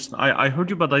didn't understand. I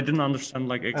heard you, but I didn't understand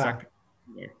like exactly.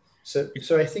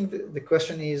 So I think the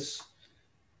question is,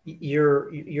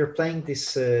 you're playing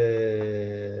this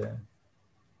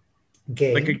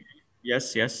game. Like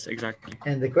yes, exactly.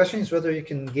 And the question is whether you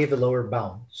can give a lower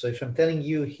bound. So if I'm telling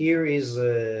you here is,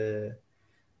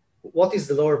 what is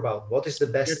the lower bound? What is the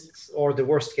best or the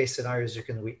worst case scenarios you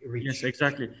can reach? Yes,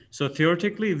 exactly. So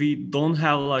theoretically, we don't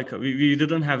have like, we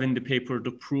didn't have in the paper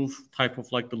the proof type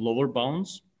of like the lower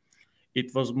bounds.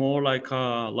 It was more like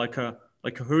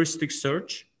a heuristic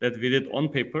search that we did on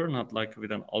paper, not like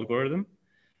with an algorithm.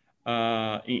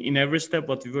 In every step,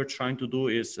 what we were trying to do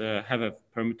is have a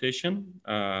permutation.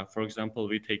 For example,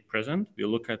 we take present, we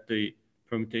look at the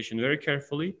permutation very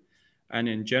carefully. And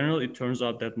in general, it turns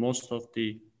out that most of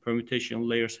the permutation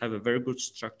layers have a very good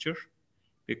structure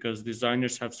because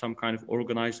designers have some kind of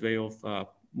organized way of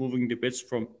moving the bits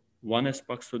from one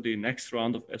SBox to the next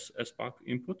round of SBox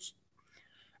inputs.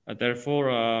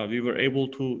 Therefore, we were able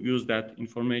to use that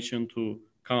information to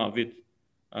come up with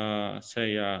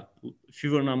say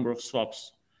fewer number of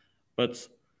swaps, but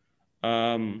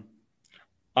I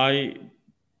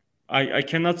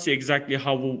cannot see exactly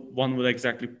how one would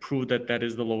exactly prove that that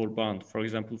is the lower bound. For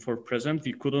example, for present,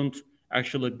 we couldn't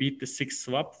actually beat the 6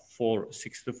 swap for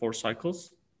 64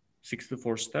 cycles,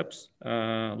 64 steps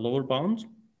lower bound.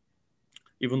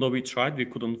 Even though we tried, we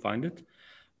couldn't find it.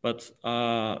 But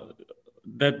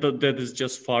that is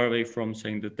just far away from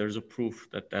saying that there's a proof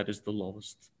that that is the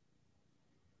lowest.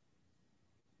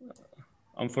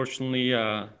 Unfortunately,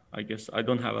 I guess I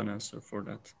don't have an answer for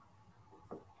that.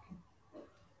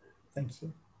 Thank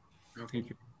you. Thank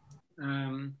you.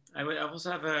 I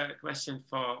also have a question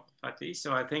for Fatih.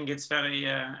 So I think it's very,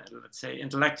 let's say,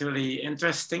 intellectually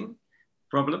interesting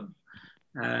problem.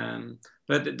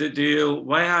 But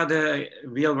why are the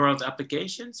real world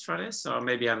applications for this? Or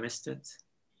maybe I missed it.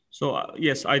 So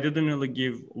yes, I didn't really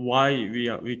give why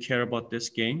we care about this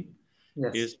game.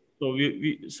 Yes.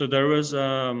 So there was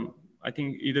I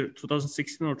think either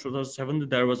 2016 or 2017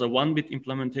 there was a 1-bit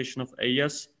implementation of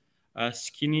AES.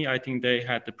 Skinny, I think they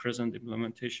had the present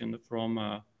implementation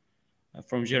from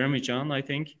Jeremy John. I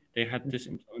think they had these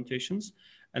implementations,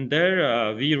 and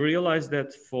there we realized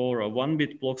that for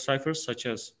 1-bit block ciphers such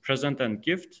as present and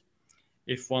gift,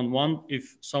 if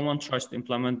someone tries to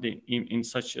implement in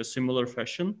such a similar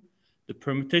fashion, the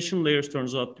permutation layers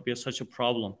turns out to be such a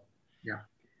problem. Yeah.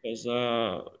 Because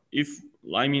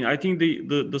I think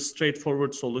the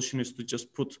straightforward solution is to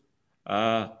just put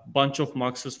a bunch of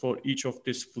muxes for each of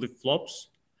these flip-flops.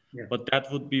 Yeah. But that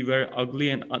would be very ugly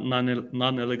and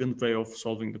non-elegant way of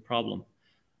solving the problem.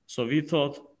 So we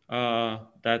thought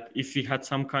that if we had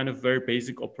some kind of very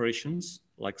basic operations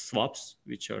like swaps,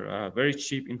 which are very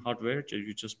cheap in hardware,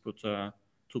 you just put 2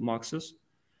 muxes.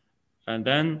 And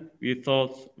then we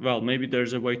thought, well, maybe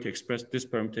there's a way to express this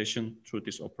permutation through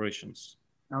these operations.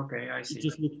 Okay, I see. It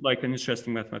just looked like an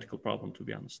interesting mathematical problem, to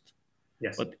be honest.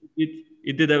 Yes. But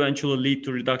it did eventually lead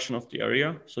to reduction of the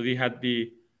area. So we had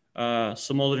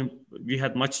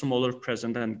much smaller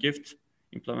present and gift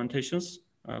implementations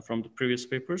from the previous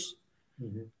papers.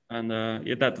 Mm-hmm. And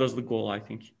yeah, that was the goal, I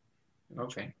think.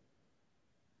 Okay.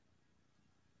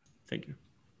 Thank you.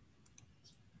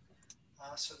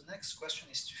 So the next question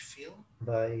is to Phil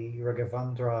by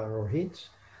Raghavendra Rohit.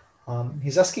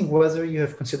 He's asking whether you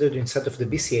have considered, instead of the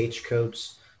BCH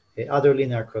codes, other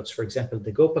linear codes, for example,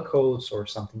 the GOPA codes or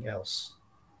something else.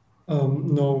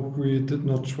 No, we did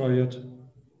not try yet.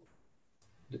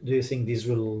 Do you think these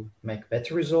will make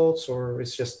better results, or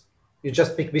it's just you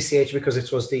just pick BCH because it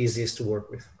was the easiest to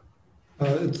work with?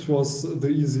 It was the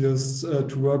easiest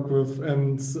to work with,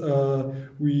 and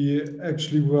we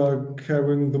actually were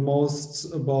caring the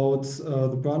most about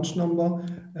the branch number,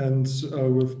 and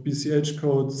with BCH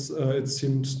codes it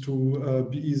seemed to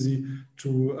be easy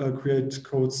to create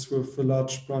codes with a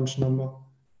large branch number.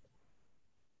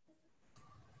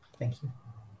 Thank you.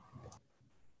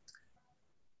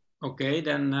 Okay,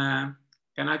 then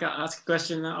can I ask a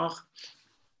question now?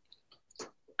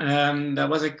 There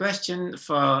was a question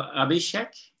for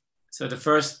Abhishek, so the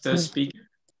first speaker.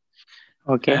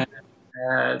 Okay.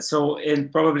 So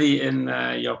probably in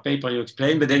your paper you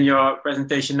explained, but in your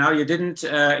presentation now you didn't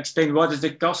explain what is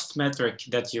the cost metric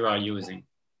that you are using.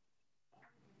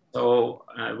 So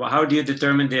how do you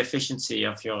determine the efficiency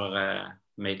of your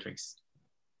matrix?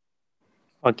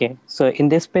 Okay, so in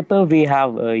this paper we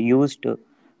have used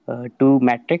 2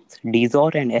 metrics,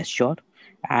 DZOR and s-4,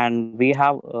 and we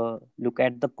have looked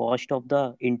at the cost of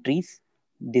the entries.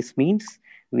 This means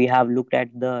we have looked at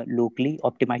the locally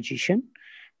optimization,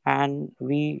 and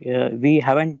we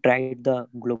haven't tried the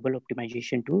global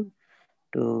optimization tool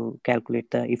to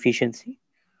calculate the efficiency.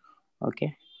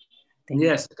 Okay.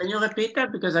 Yes, can you repeat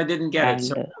that, because I didn't get it.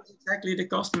 So what's exactly the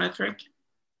cost metric?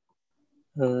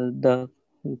 The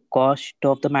cost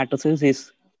of the matrices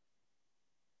is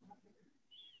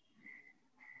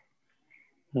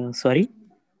sorry?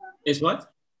 Is what?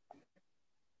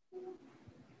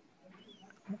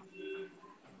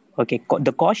 Okay,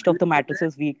 the cost of the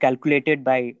matrices we calculated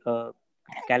by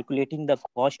calculating the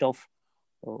cost of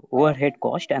overhead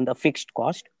cost and the fixed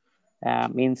cost.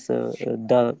 Means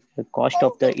the cost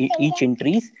of the each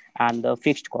entries and the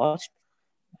fixed cost,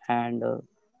 and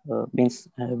means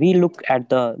we look at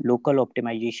the local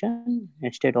optimization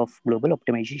instead of global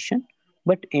optimization.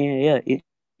 But yeah,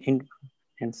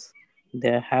 hence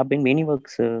there have been many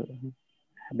works have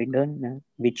been done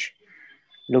which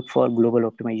look for global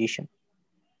optimization.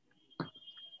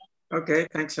 Okay,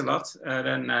 thanks a lot.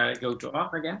 Then go to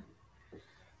Ar again.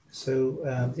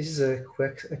 So this is a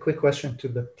quick question to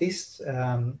Baptiste.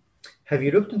 Have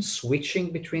you looked at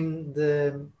switching between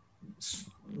the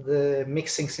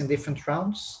mixings in different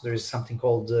rounds? There is something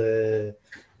called the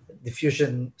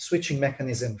diffusion switching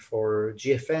mechanism for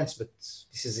GFNs, but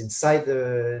this is inside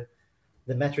the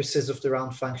matrices of the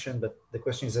round function. But the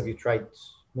question is, have you tried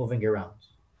moving around?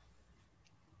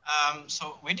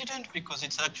 So we didn't, because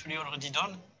it's actually already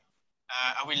done.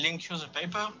 I will link you the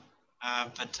paper,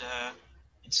 but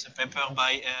it's a paper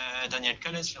by Daniel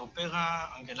Calles,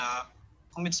 Leopera, Angela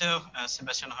Krumitzer,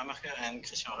 Sebastian Ramacher, and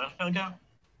Christian Rerberger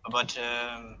about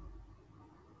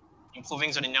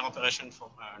improving the linear operation for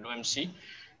l'OMC.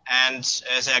 And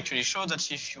they actually show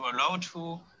that if you allow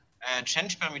to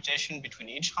change permutation between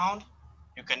each round,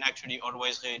 you can actually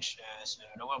always reach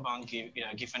the lower bound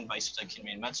given by Sotaki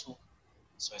and Matsu.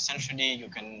 So essentially, you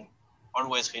can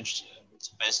always reach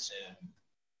the best,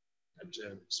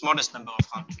 the smallest number of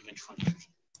rounds to reach full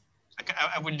diffusion.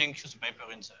 I will link you the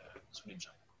paper in the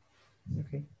chat.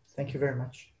 Okay, thank you very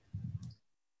much.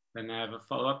 Then I have a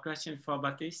follow-up question for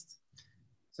Baptiste.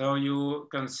 So you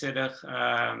consider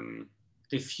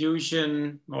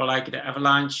diffusion more like the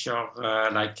avalanche, or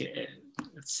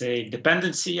let's say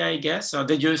dependency, I guess? Or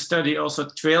did you study also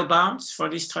trail bounds for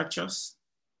these structures?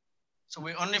 So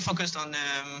we only focused on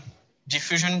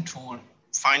diffusion to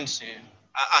find the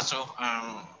other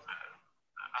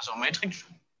matrix.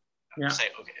 Yeah. Say,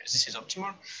 okay, this is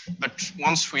optimal. But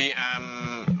once we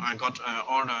got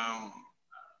all the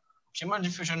optimal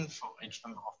diffusion for each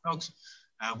number of blocks,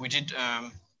 we did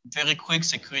very quick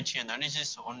security analysis,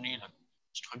 so only like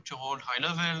structural high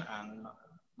level and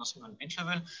nothing on bit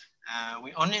level.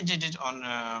 We only did it on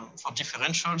for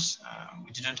differentials.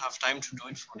 We didn't have time to do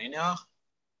it for linear,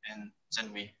 and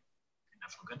then we kind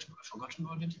of forgot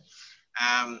about it.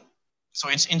 So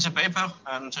it's in the paper,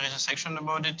 and there is a section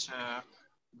about it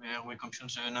where we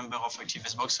compute the number of active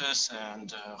S boxes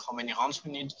and how many rounds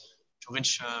we need to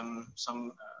reach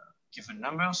some given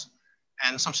numbers.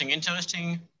 And something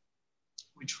interesting,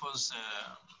 which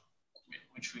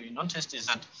we noticed, is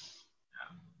that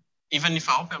even if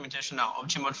our permutations are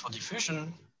optimal for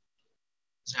diffusion,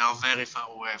 they are very far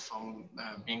away from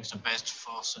being the best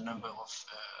for the number of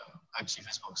active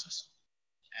S boxes.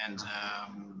 And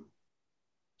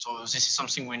so this is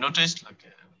something we noticed, like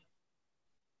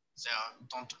they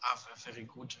don't have a very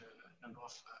good number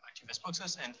of active S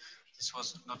boxes. And this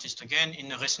was noticed again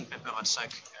in a recent paper at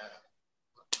SAC,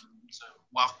 the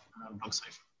WAR block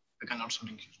cipher. I can also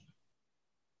link you.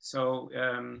 So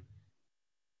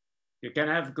you can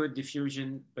have good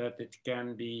diffusion, but it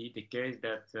can be the case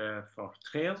that for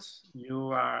trails,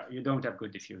 you don't have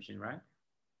good diffusion, right?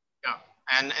 Yeah,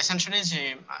 and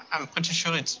essentially, I'm pretty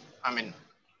sure it's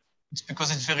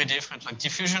because it's very different. Like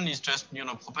diffusion is just,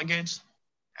 propagate,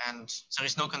 and there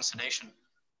is no cancellation.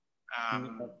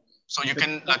 So you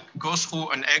can like go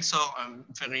through an XOR a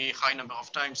very high number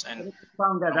of times, and we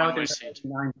found that out in the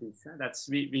 90s. That's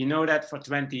we know that for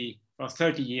 30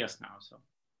 years now. So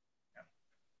yeah.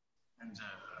 And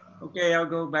okay, I'll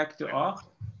go back to R.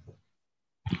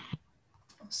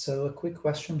 So a quick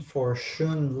question for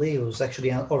Shun Li, who's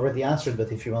actually already answered,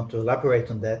 but if you want to elaborate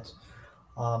on that.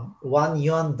 One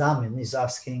Yuan Damin is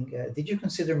asking, did you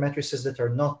consider matrices that are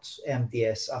not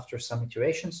MDS after some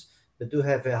iterations, but do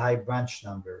have a high branch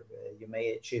number? You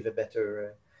may achieve a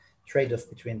better trade-off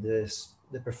between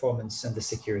the performance and the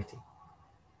security.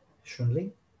 Shun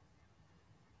Li?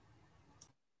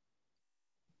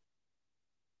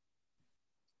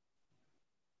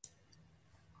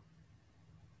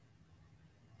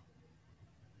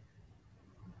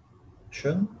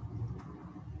 Shun?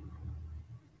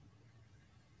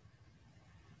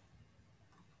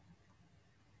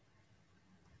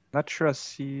 Not sure I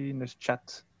see in the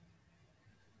chat.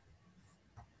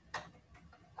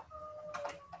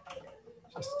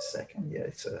 Just a second. Yeah,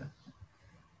 it's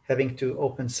having to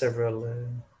open several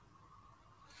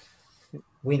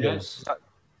windows. Yes.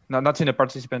 No, not in a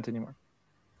participant anymore.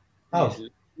 Oh.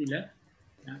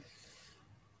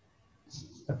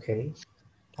 Okay.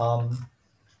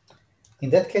 In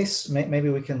that case, maybe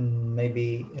we can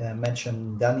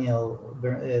mention Dan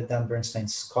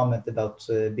Bernstein's comment about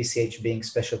BCH being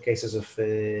special cases of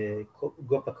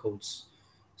GOPA codes.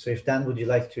 So if Dan, would you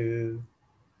like to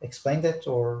explain that,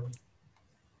 or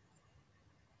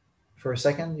for a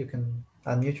second, you can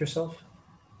unmute yourself?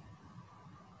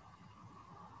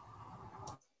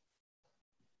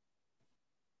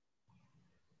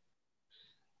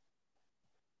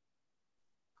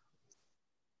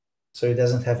 So it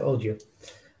doesn't have audio.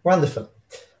 Wonderful.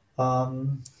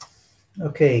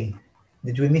 Okay.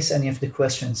 Did we miss any of the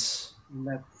questions?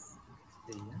 Let's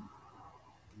see.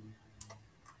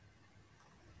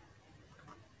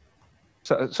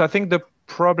 So I think the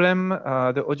problem,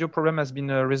 the audio problem, has been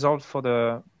resolved for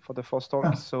the first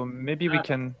talk. So maybe we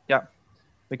can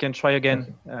try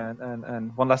again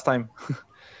and one last time.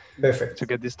 Perfect. To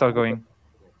get this talk going.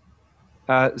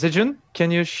 Zejun, can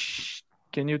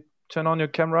you turn on your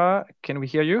camera? Can we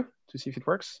hear you to see if it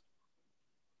works?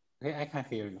 Okay, I can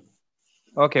hear you.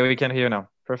 Okay, we can hear you now.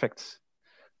 Perfect.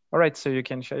 All right, so you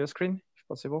can share your screen if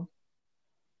possible.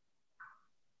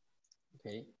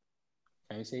 Okay,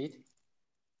 can you see it?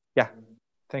 Yeah,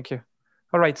 thank you.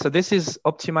 All right, so this is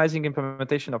optimizing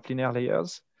implementation of linear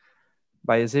layers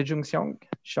by Zejun Xiong,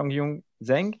 Xiangyun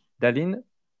Zheng, Dalin,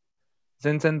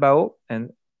 Zhenzhen Bao,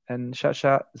 and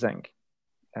Shasha Zheng.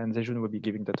 And Zejun will be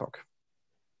giving the talk.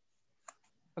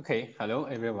 Okay, hello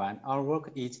everyone. Our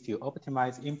work is to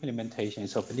optimize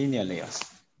implementations of linear layers.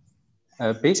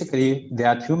 Basically, there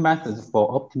are two methods for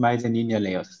optimizing linear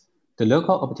layers: the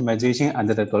local optimization and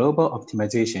the global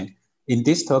optimization. In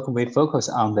this talk, we focus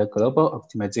on the global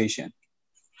optimization.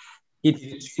 It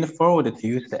is straightforward to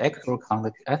use the XOR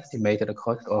count to estimate the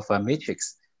cost of a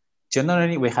matrix.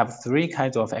 Generally, we have three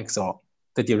kinds of XOR: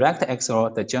 the direct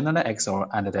XOR, the general XOR,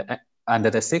 and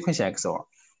the sequential XOR.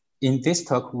 In this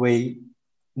talk,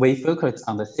 we focus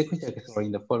on the sequential XOR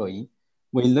in the following.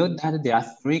 We know that there are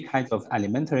three kinds of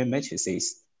elementary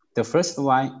matrices. The first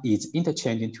one is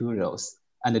interchanging two rows,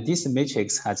 and this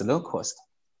matrix has low cost.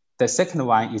 The second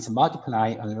one is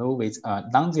multiplying a row with a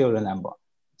non-zero number.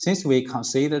 Since we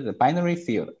consider the binary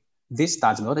field, this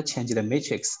does not change the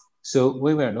matrix. So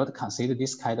we will not consider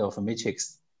this kind of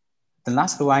matrix. The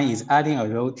last one is adding a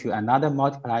row to another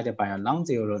multiplied by a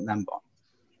non-zero number.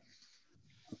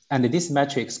 And this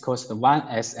matrix calls the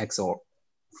 1s XOR.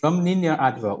 From linear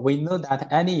algebra, we know that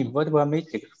any invertible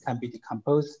matrix can be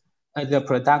decomposed as a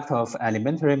product of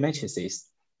elementary matrices.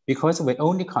 Because we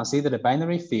only consider the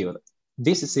binary field,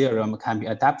 this theorem can be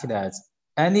adapted as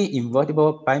any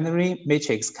invertible binary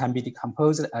matrix can be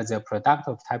decomposed as a product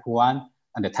of type 1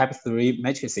 and type 3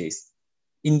 matrices.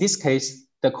 In this case,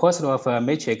 the cost of a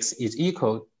matrix is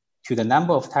equal to the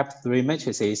number of type 3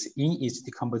 matrices in its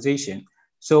decomposition.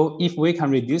 So if we can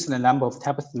reduce the number of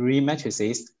type 3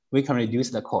 matrices, we can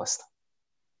reduce the cost.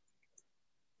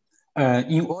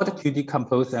 In order to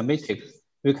decompose a matrix,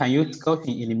 we can use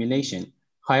Gaussian elimination.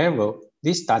 However,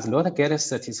 this does not get a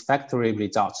satisfactory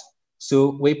result.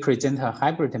 So we present a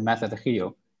hybrid method here.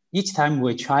 Each time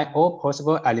we try all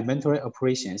possible elementary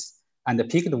operations and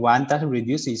pick the one that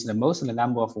reduces the most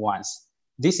number of ones.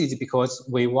 This is because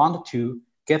we want to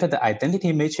get the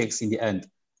identity matrix in the end,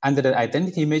 and the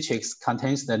identity matrix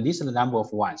contains the least number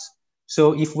of ones.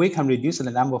 So if we can reduce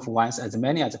the number of ones as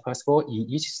many as possible in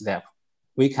each step,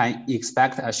 we can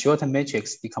expect a shorter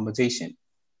matrix decomposition.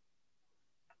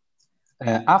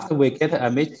 After we get a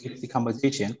matrix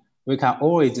decomposition, we can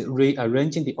always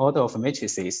rearrange the order of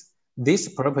matrices. This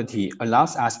property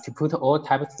allows us to put all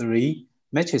type 3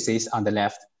 matrices on the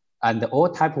left and all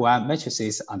type 1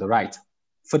 matrices on the right.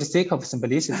 For the sake of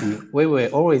simplicity, we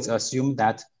will always assume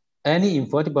that any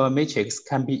invertible matrix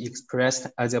can be expressed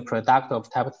as a product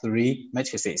of type 3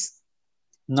 matrices.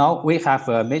 Now we have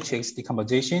a matrix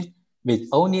decomposition with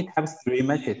only type 3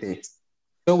 matrices.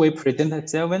 So we present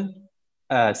seven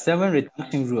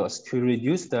reduction rules to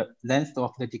reduce the length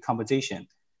of the decomposition.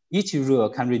 Each rule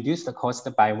can reduce the cost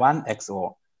by 1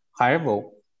 XOR. However,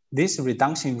 these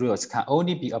reduction rules can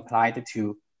only be applied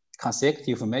to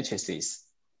consecutive matrices.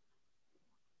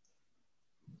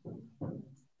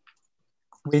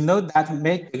 We know that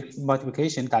matrix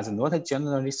multiplication does not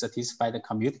generally satisfy the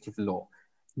commutative law.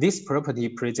 This property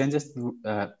presents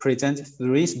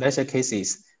 3 special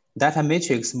cases that a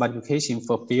matrix multiplication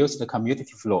fulfills the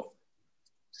commutative law.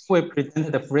 So we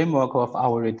present the framework of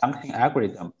our reduction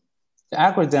algorithm. The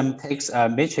algorithm takes a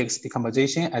matrix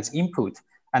decomposition as input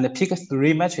and picks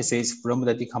 3 matrices from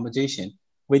the decomposition.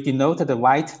 We denote the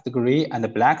white, the gray, and the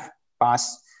black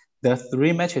bars, the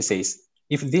 3 matrices.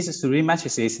 If these 3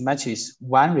 matrices matches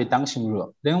 1 reduction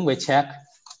rule, then we check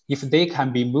if they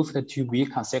can be moved to be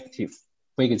consecutive.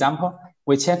 For example,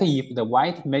 we check if the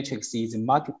white matrix is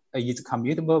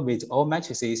commutable with all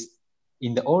matrices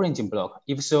in the orange block.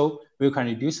 If so, we can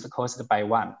reduce the cost by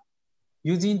 1.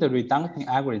 Using the reduction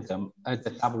algorithm as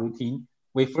a subroutine,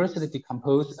 we first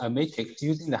decompose a matrix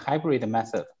using the hybrid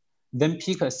method, then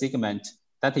pick a segment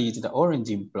that is the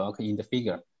orange block in the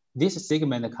figure. This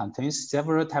segment contains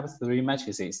several type 3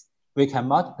 matrices. We can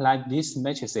multiply these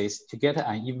matrices to get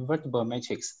an invertible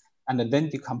matrix, and then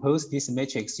decompose this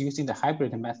matrix using the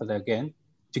hybrid method again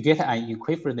to get an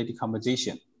equivalent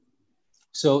decomposition.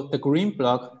 So the green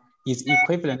block is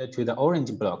equivalent to the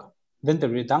orange block. Then the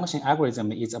reduction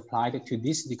algorithm is applied to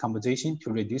this decomposition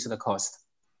to reduce the cost.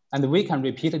 And we can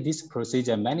repeat this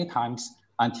procedure many times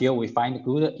until we find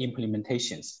good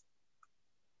implementations.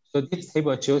 So this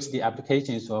table shows the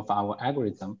applications of our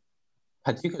algorithm.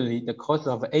 Particularly, the cost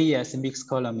of AES mixed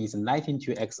column is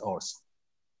 92 XORs.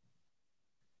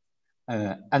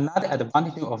 Another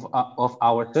advantage of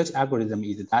our search algorithm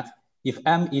is that if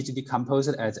M is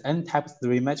decomposed as n type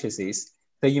 3 matrices,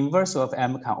 the inverse of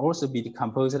M can also be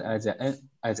decomposed as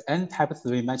n type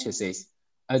 3 matrices.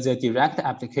 As a direct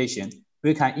application,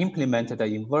 we can implement the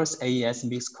inverse AES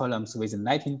mixed columns with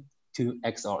 92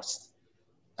 XORs.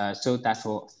 So that's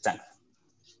all. Thanks.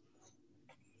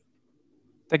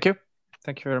 Thank you.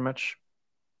 Thank you very much.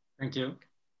 Thank you.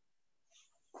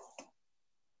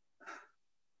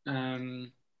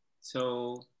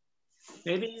 So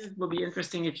maybe it would be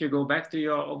interesting if you go back to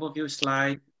your overview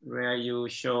slide where you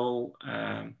show,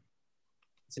 are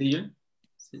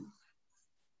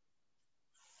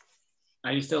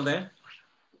you still there?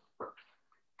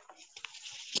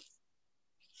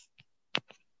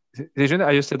 Zejun,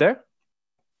 are you still there?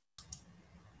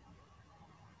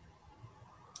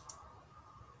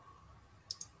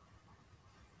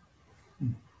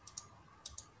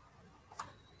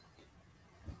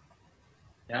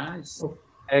 Yeah. It's... Oh,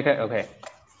 okay.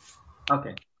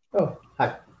 Oh,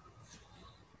 hi.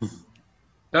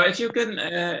 So if you can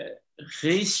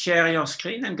re-share your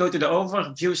screen and go to the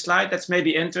overview slide, that's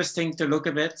maybe interesting to look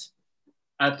a bit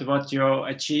at what you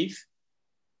achieve.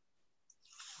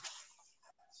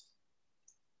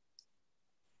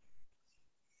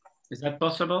 Is that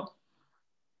possible?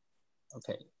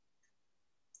 Okay.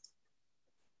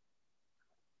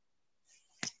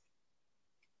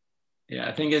 Yeah,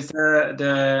 I think it's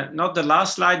the not the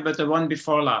last slide, but the one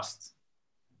before last.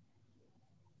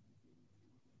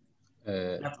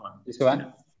 That one. This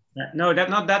one? No,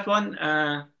 not that one.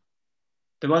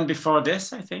 The one before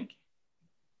this, I think.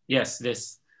 Yes,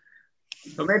 this.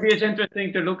 So maybe it's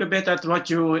interesting to look a bit at what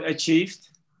you achieved.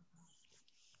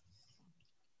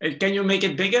 Can you make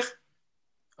it bigger?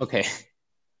 Okay.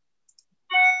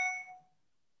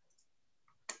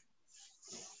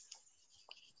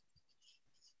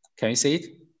 Can you see it?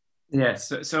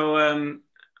 Yes. So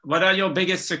what are your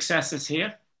biggest successes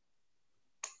here?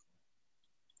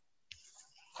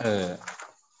 So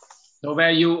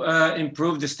where you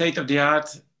improve the state of the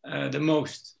art the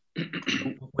most?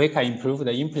 We can improve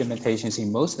the implementations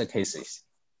in most cases.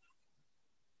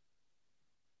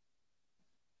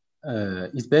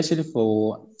 Especially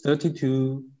for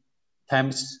 32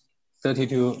 times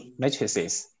 32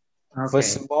 matrices. Okay.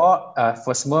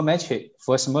 For small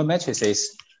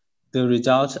matrices, the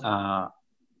results are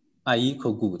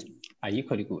equally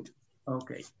good.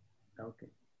 Okay. Okay.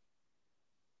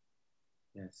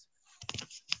 Yes.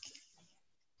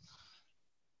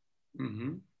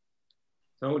 Mm-hmm.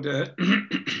 So the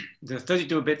the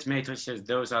 32-bit matrices,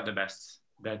 those are the best.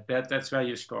 That's where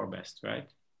you score best, right?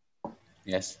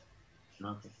 Yes.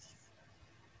 Okay.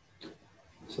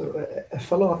 So a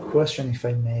follow-up question, if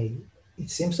I may. It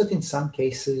seems that in some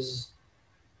cases,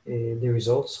 the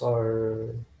results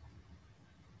are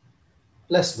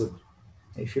less good.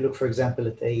 If you look, for example,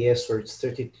 at AES, where it's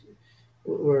 32,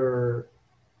 or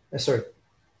sorry,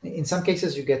 in some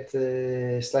cases you get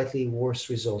slightly worse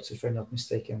results, if I'm not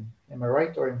mistaken. Am I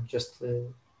right, or I'm just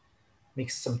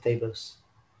mixed some tables?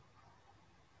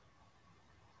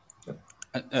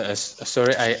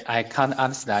 Sorry, I can't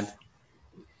understand.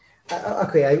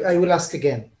 Okay, I will ask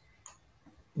again.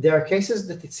 There are cases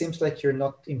that it seems like you're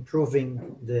not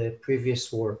improving the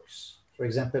previous works. For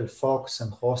example, Fox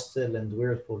and Hostel and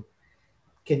Whirlpool.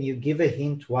 Can you give a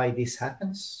hint why this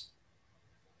happens?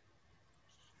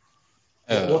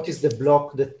 What is the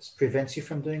block that prevents you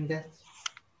from doing that?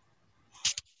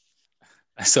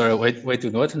 Sorry, we do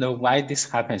not know why this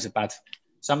happens, but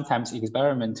sometimes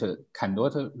experiment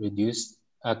cannot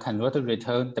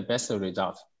return the best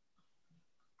result.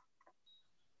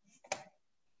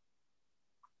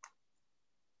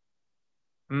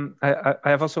 I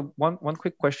have also one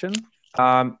quick question.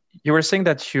 You were saying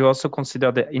that you also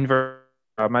consider the inverse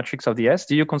matrix of the S.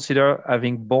 Do you consider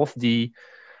having both the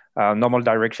normal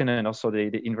direction and also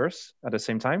the inverse at the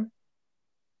same time?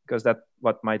 Because that's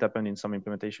what might happen in some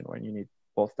implementation when you need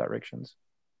both directions.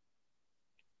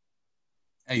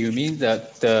 You mean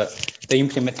the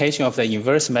implementation of the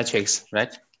inverse matrix,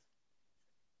 right?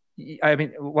 I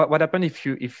mean, what happened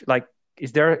if like,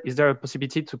 is there a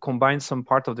possibility to combine some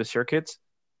part of the circuit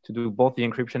to do both the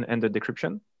encryption and the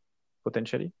decryption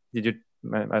potentially? Did you,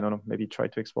 I don't know, maybe try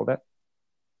to explore that?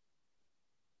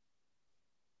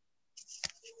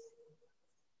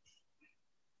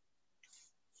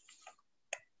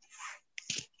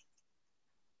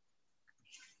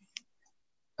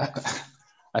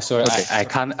 Sorry, okay. I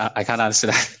can't answer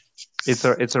that. It's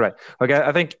all right. Okay,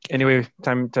 I think anyway,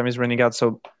 time is running out,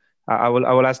 so I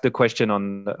will ask the question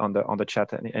on the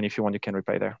chat, and if you want, you can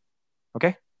reply there.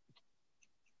 Okay.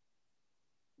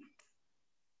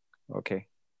 Okay.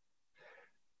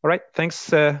 All right.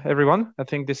 Thanks, everyone. I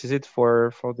think this is it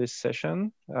for this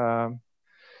session.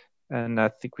 And I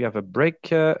think we have a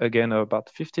break again of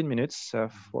about 15 minutes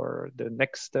for the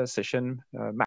next session.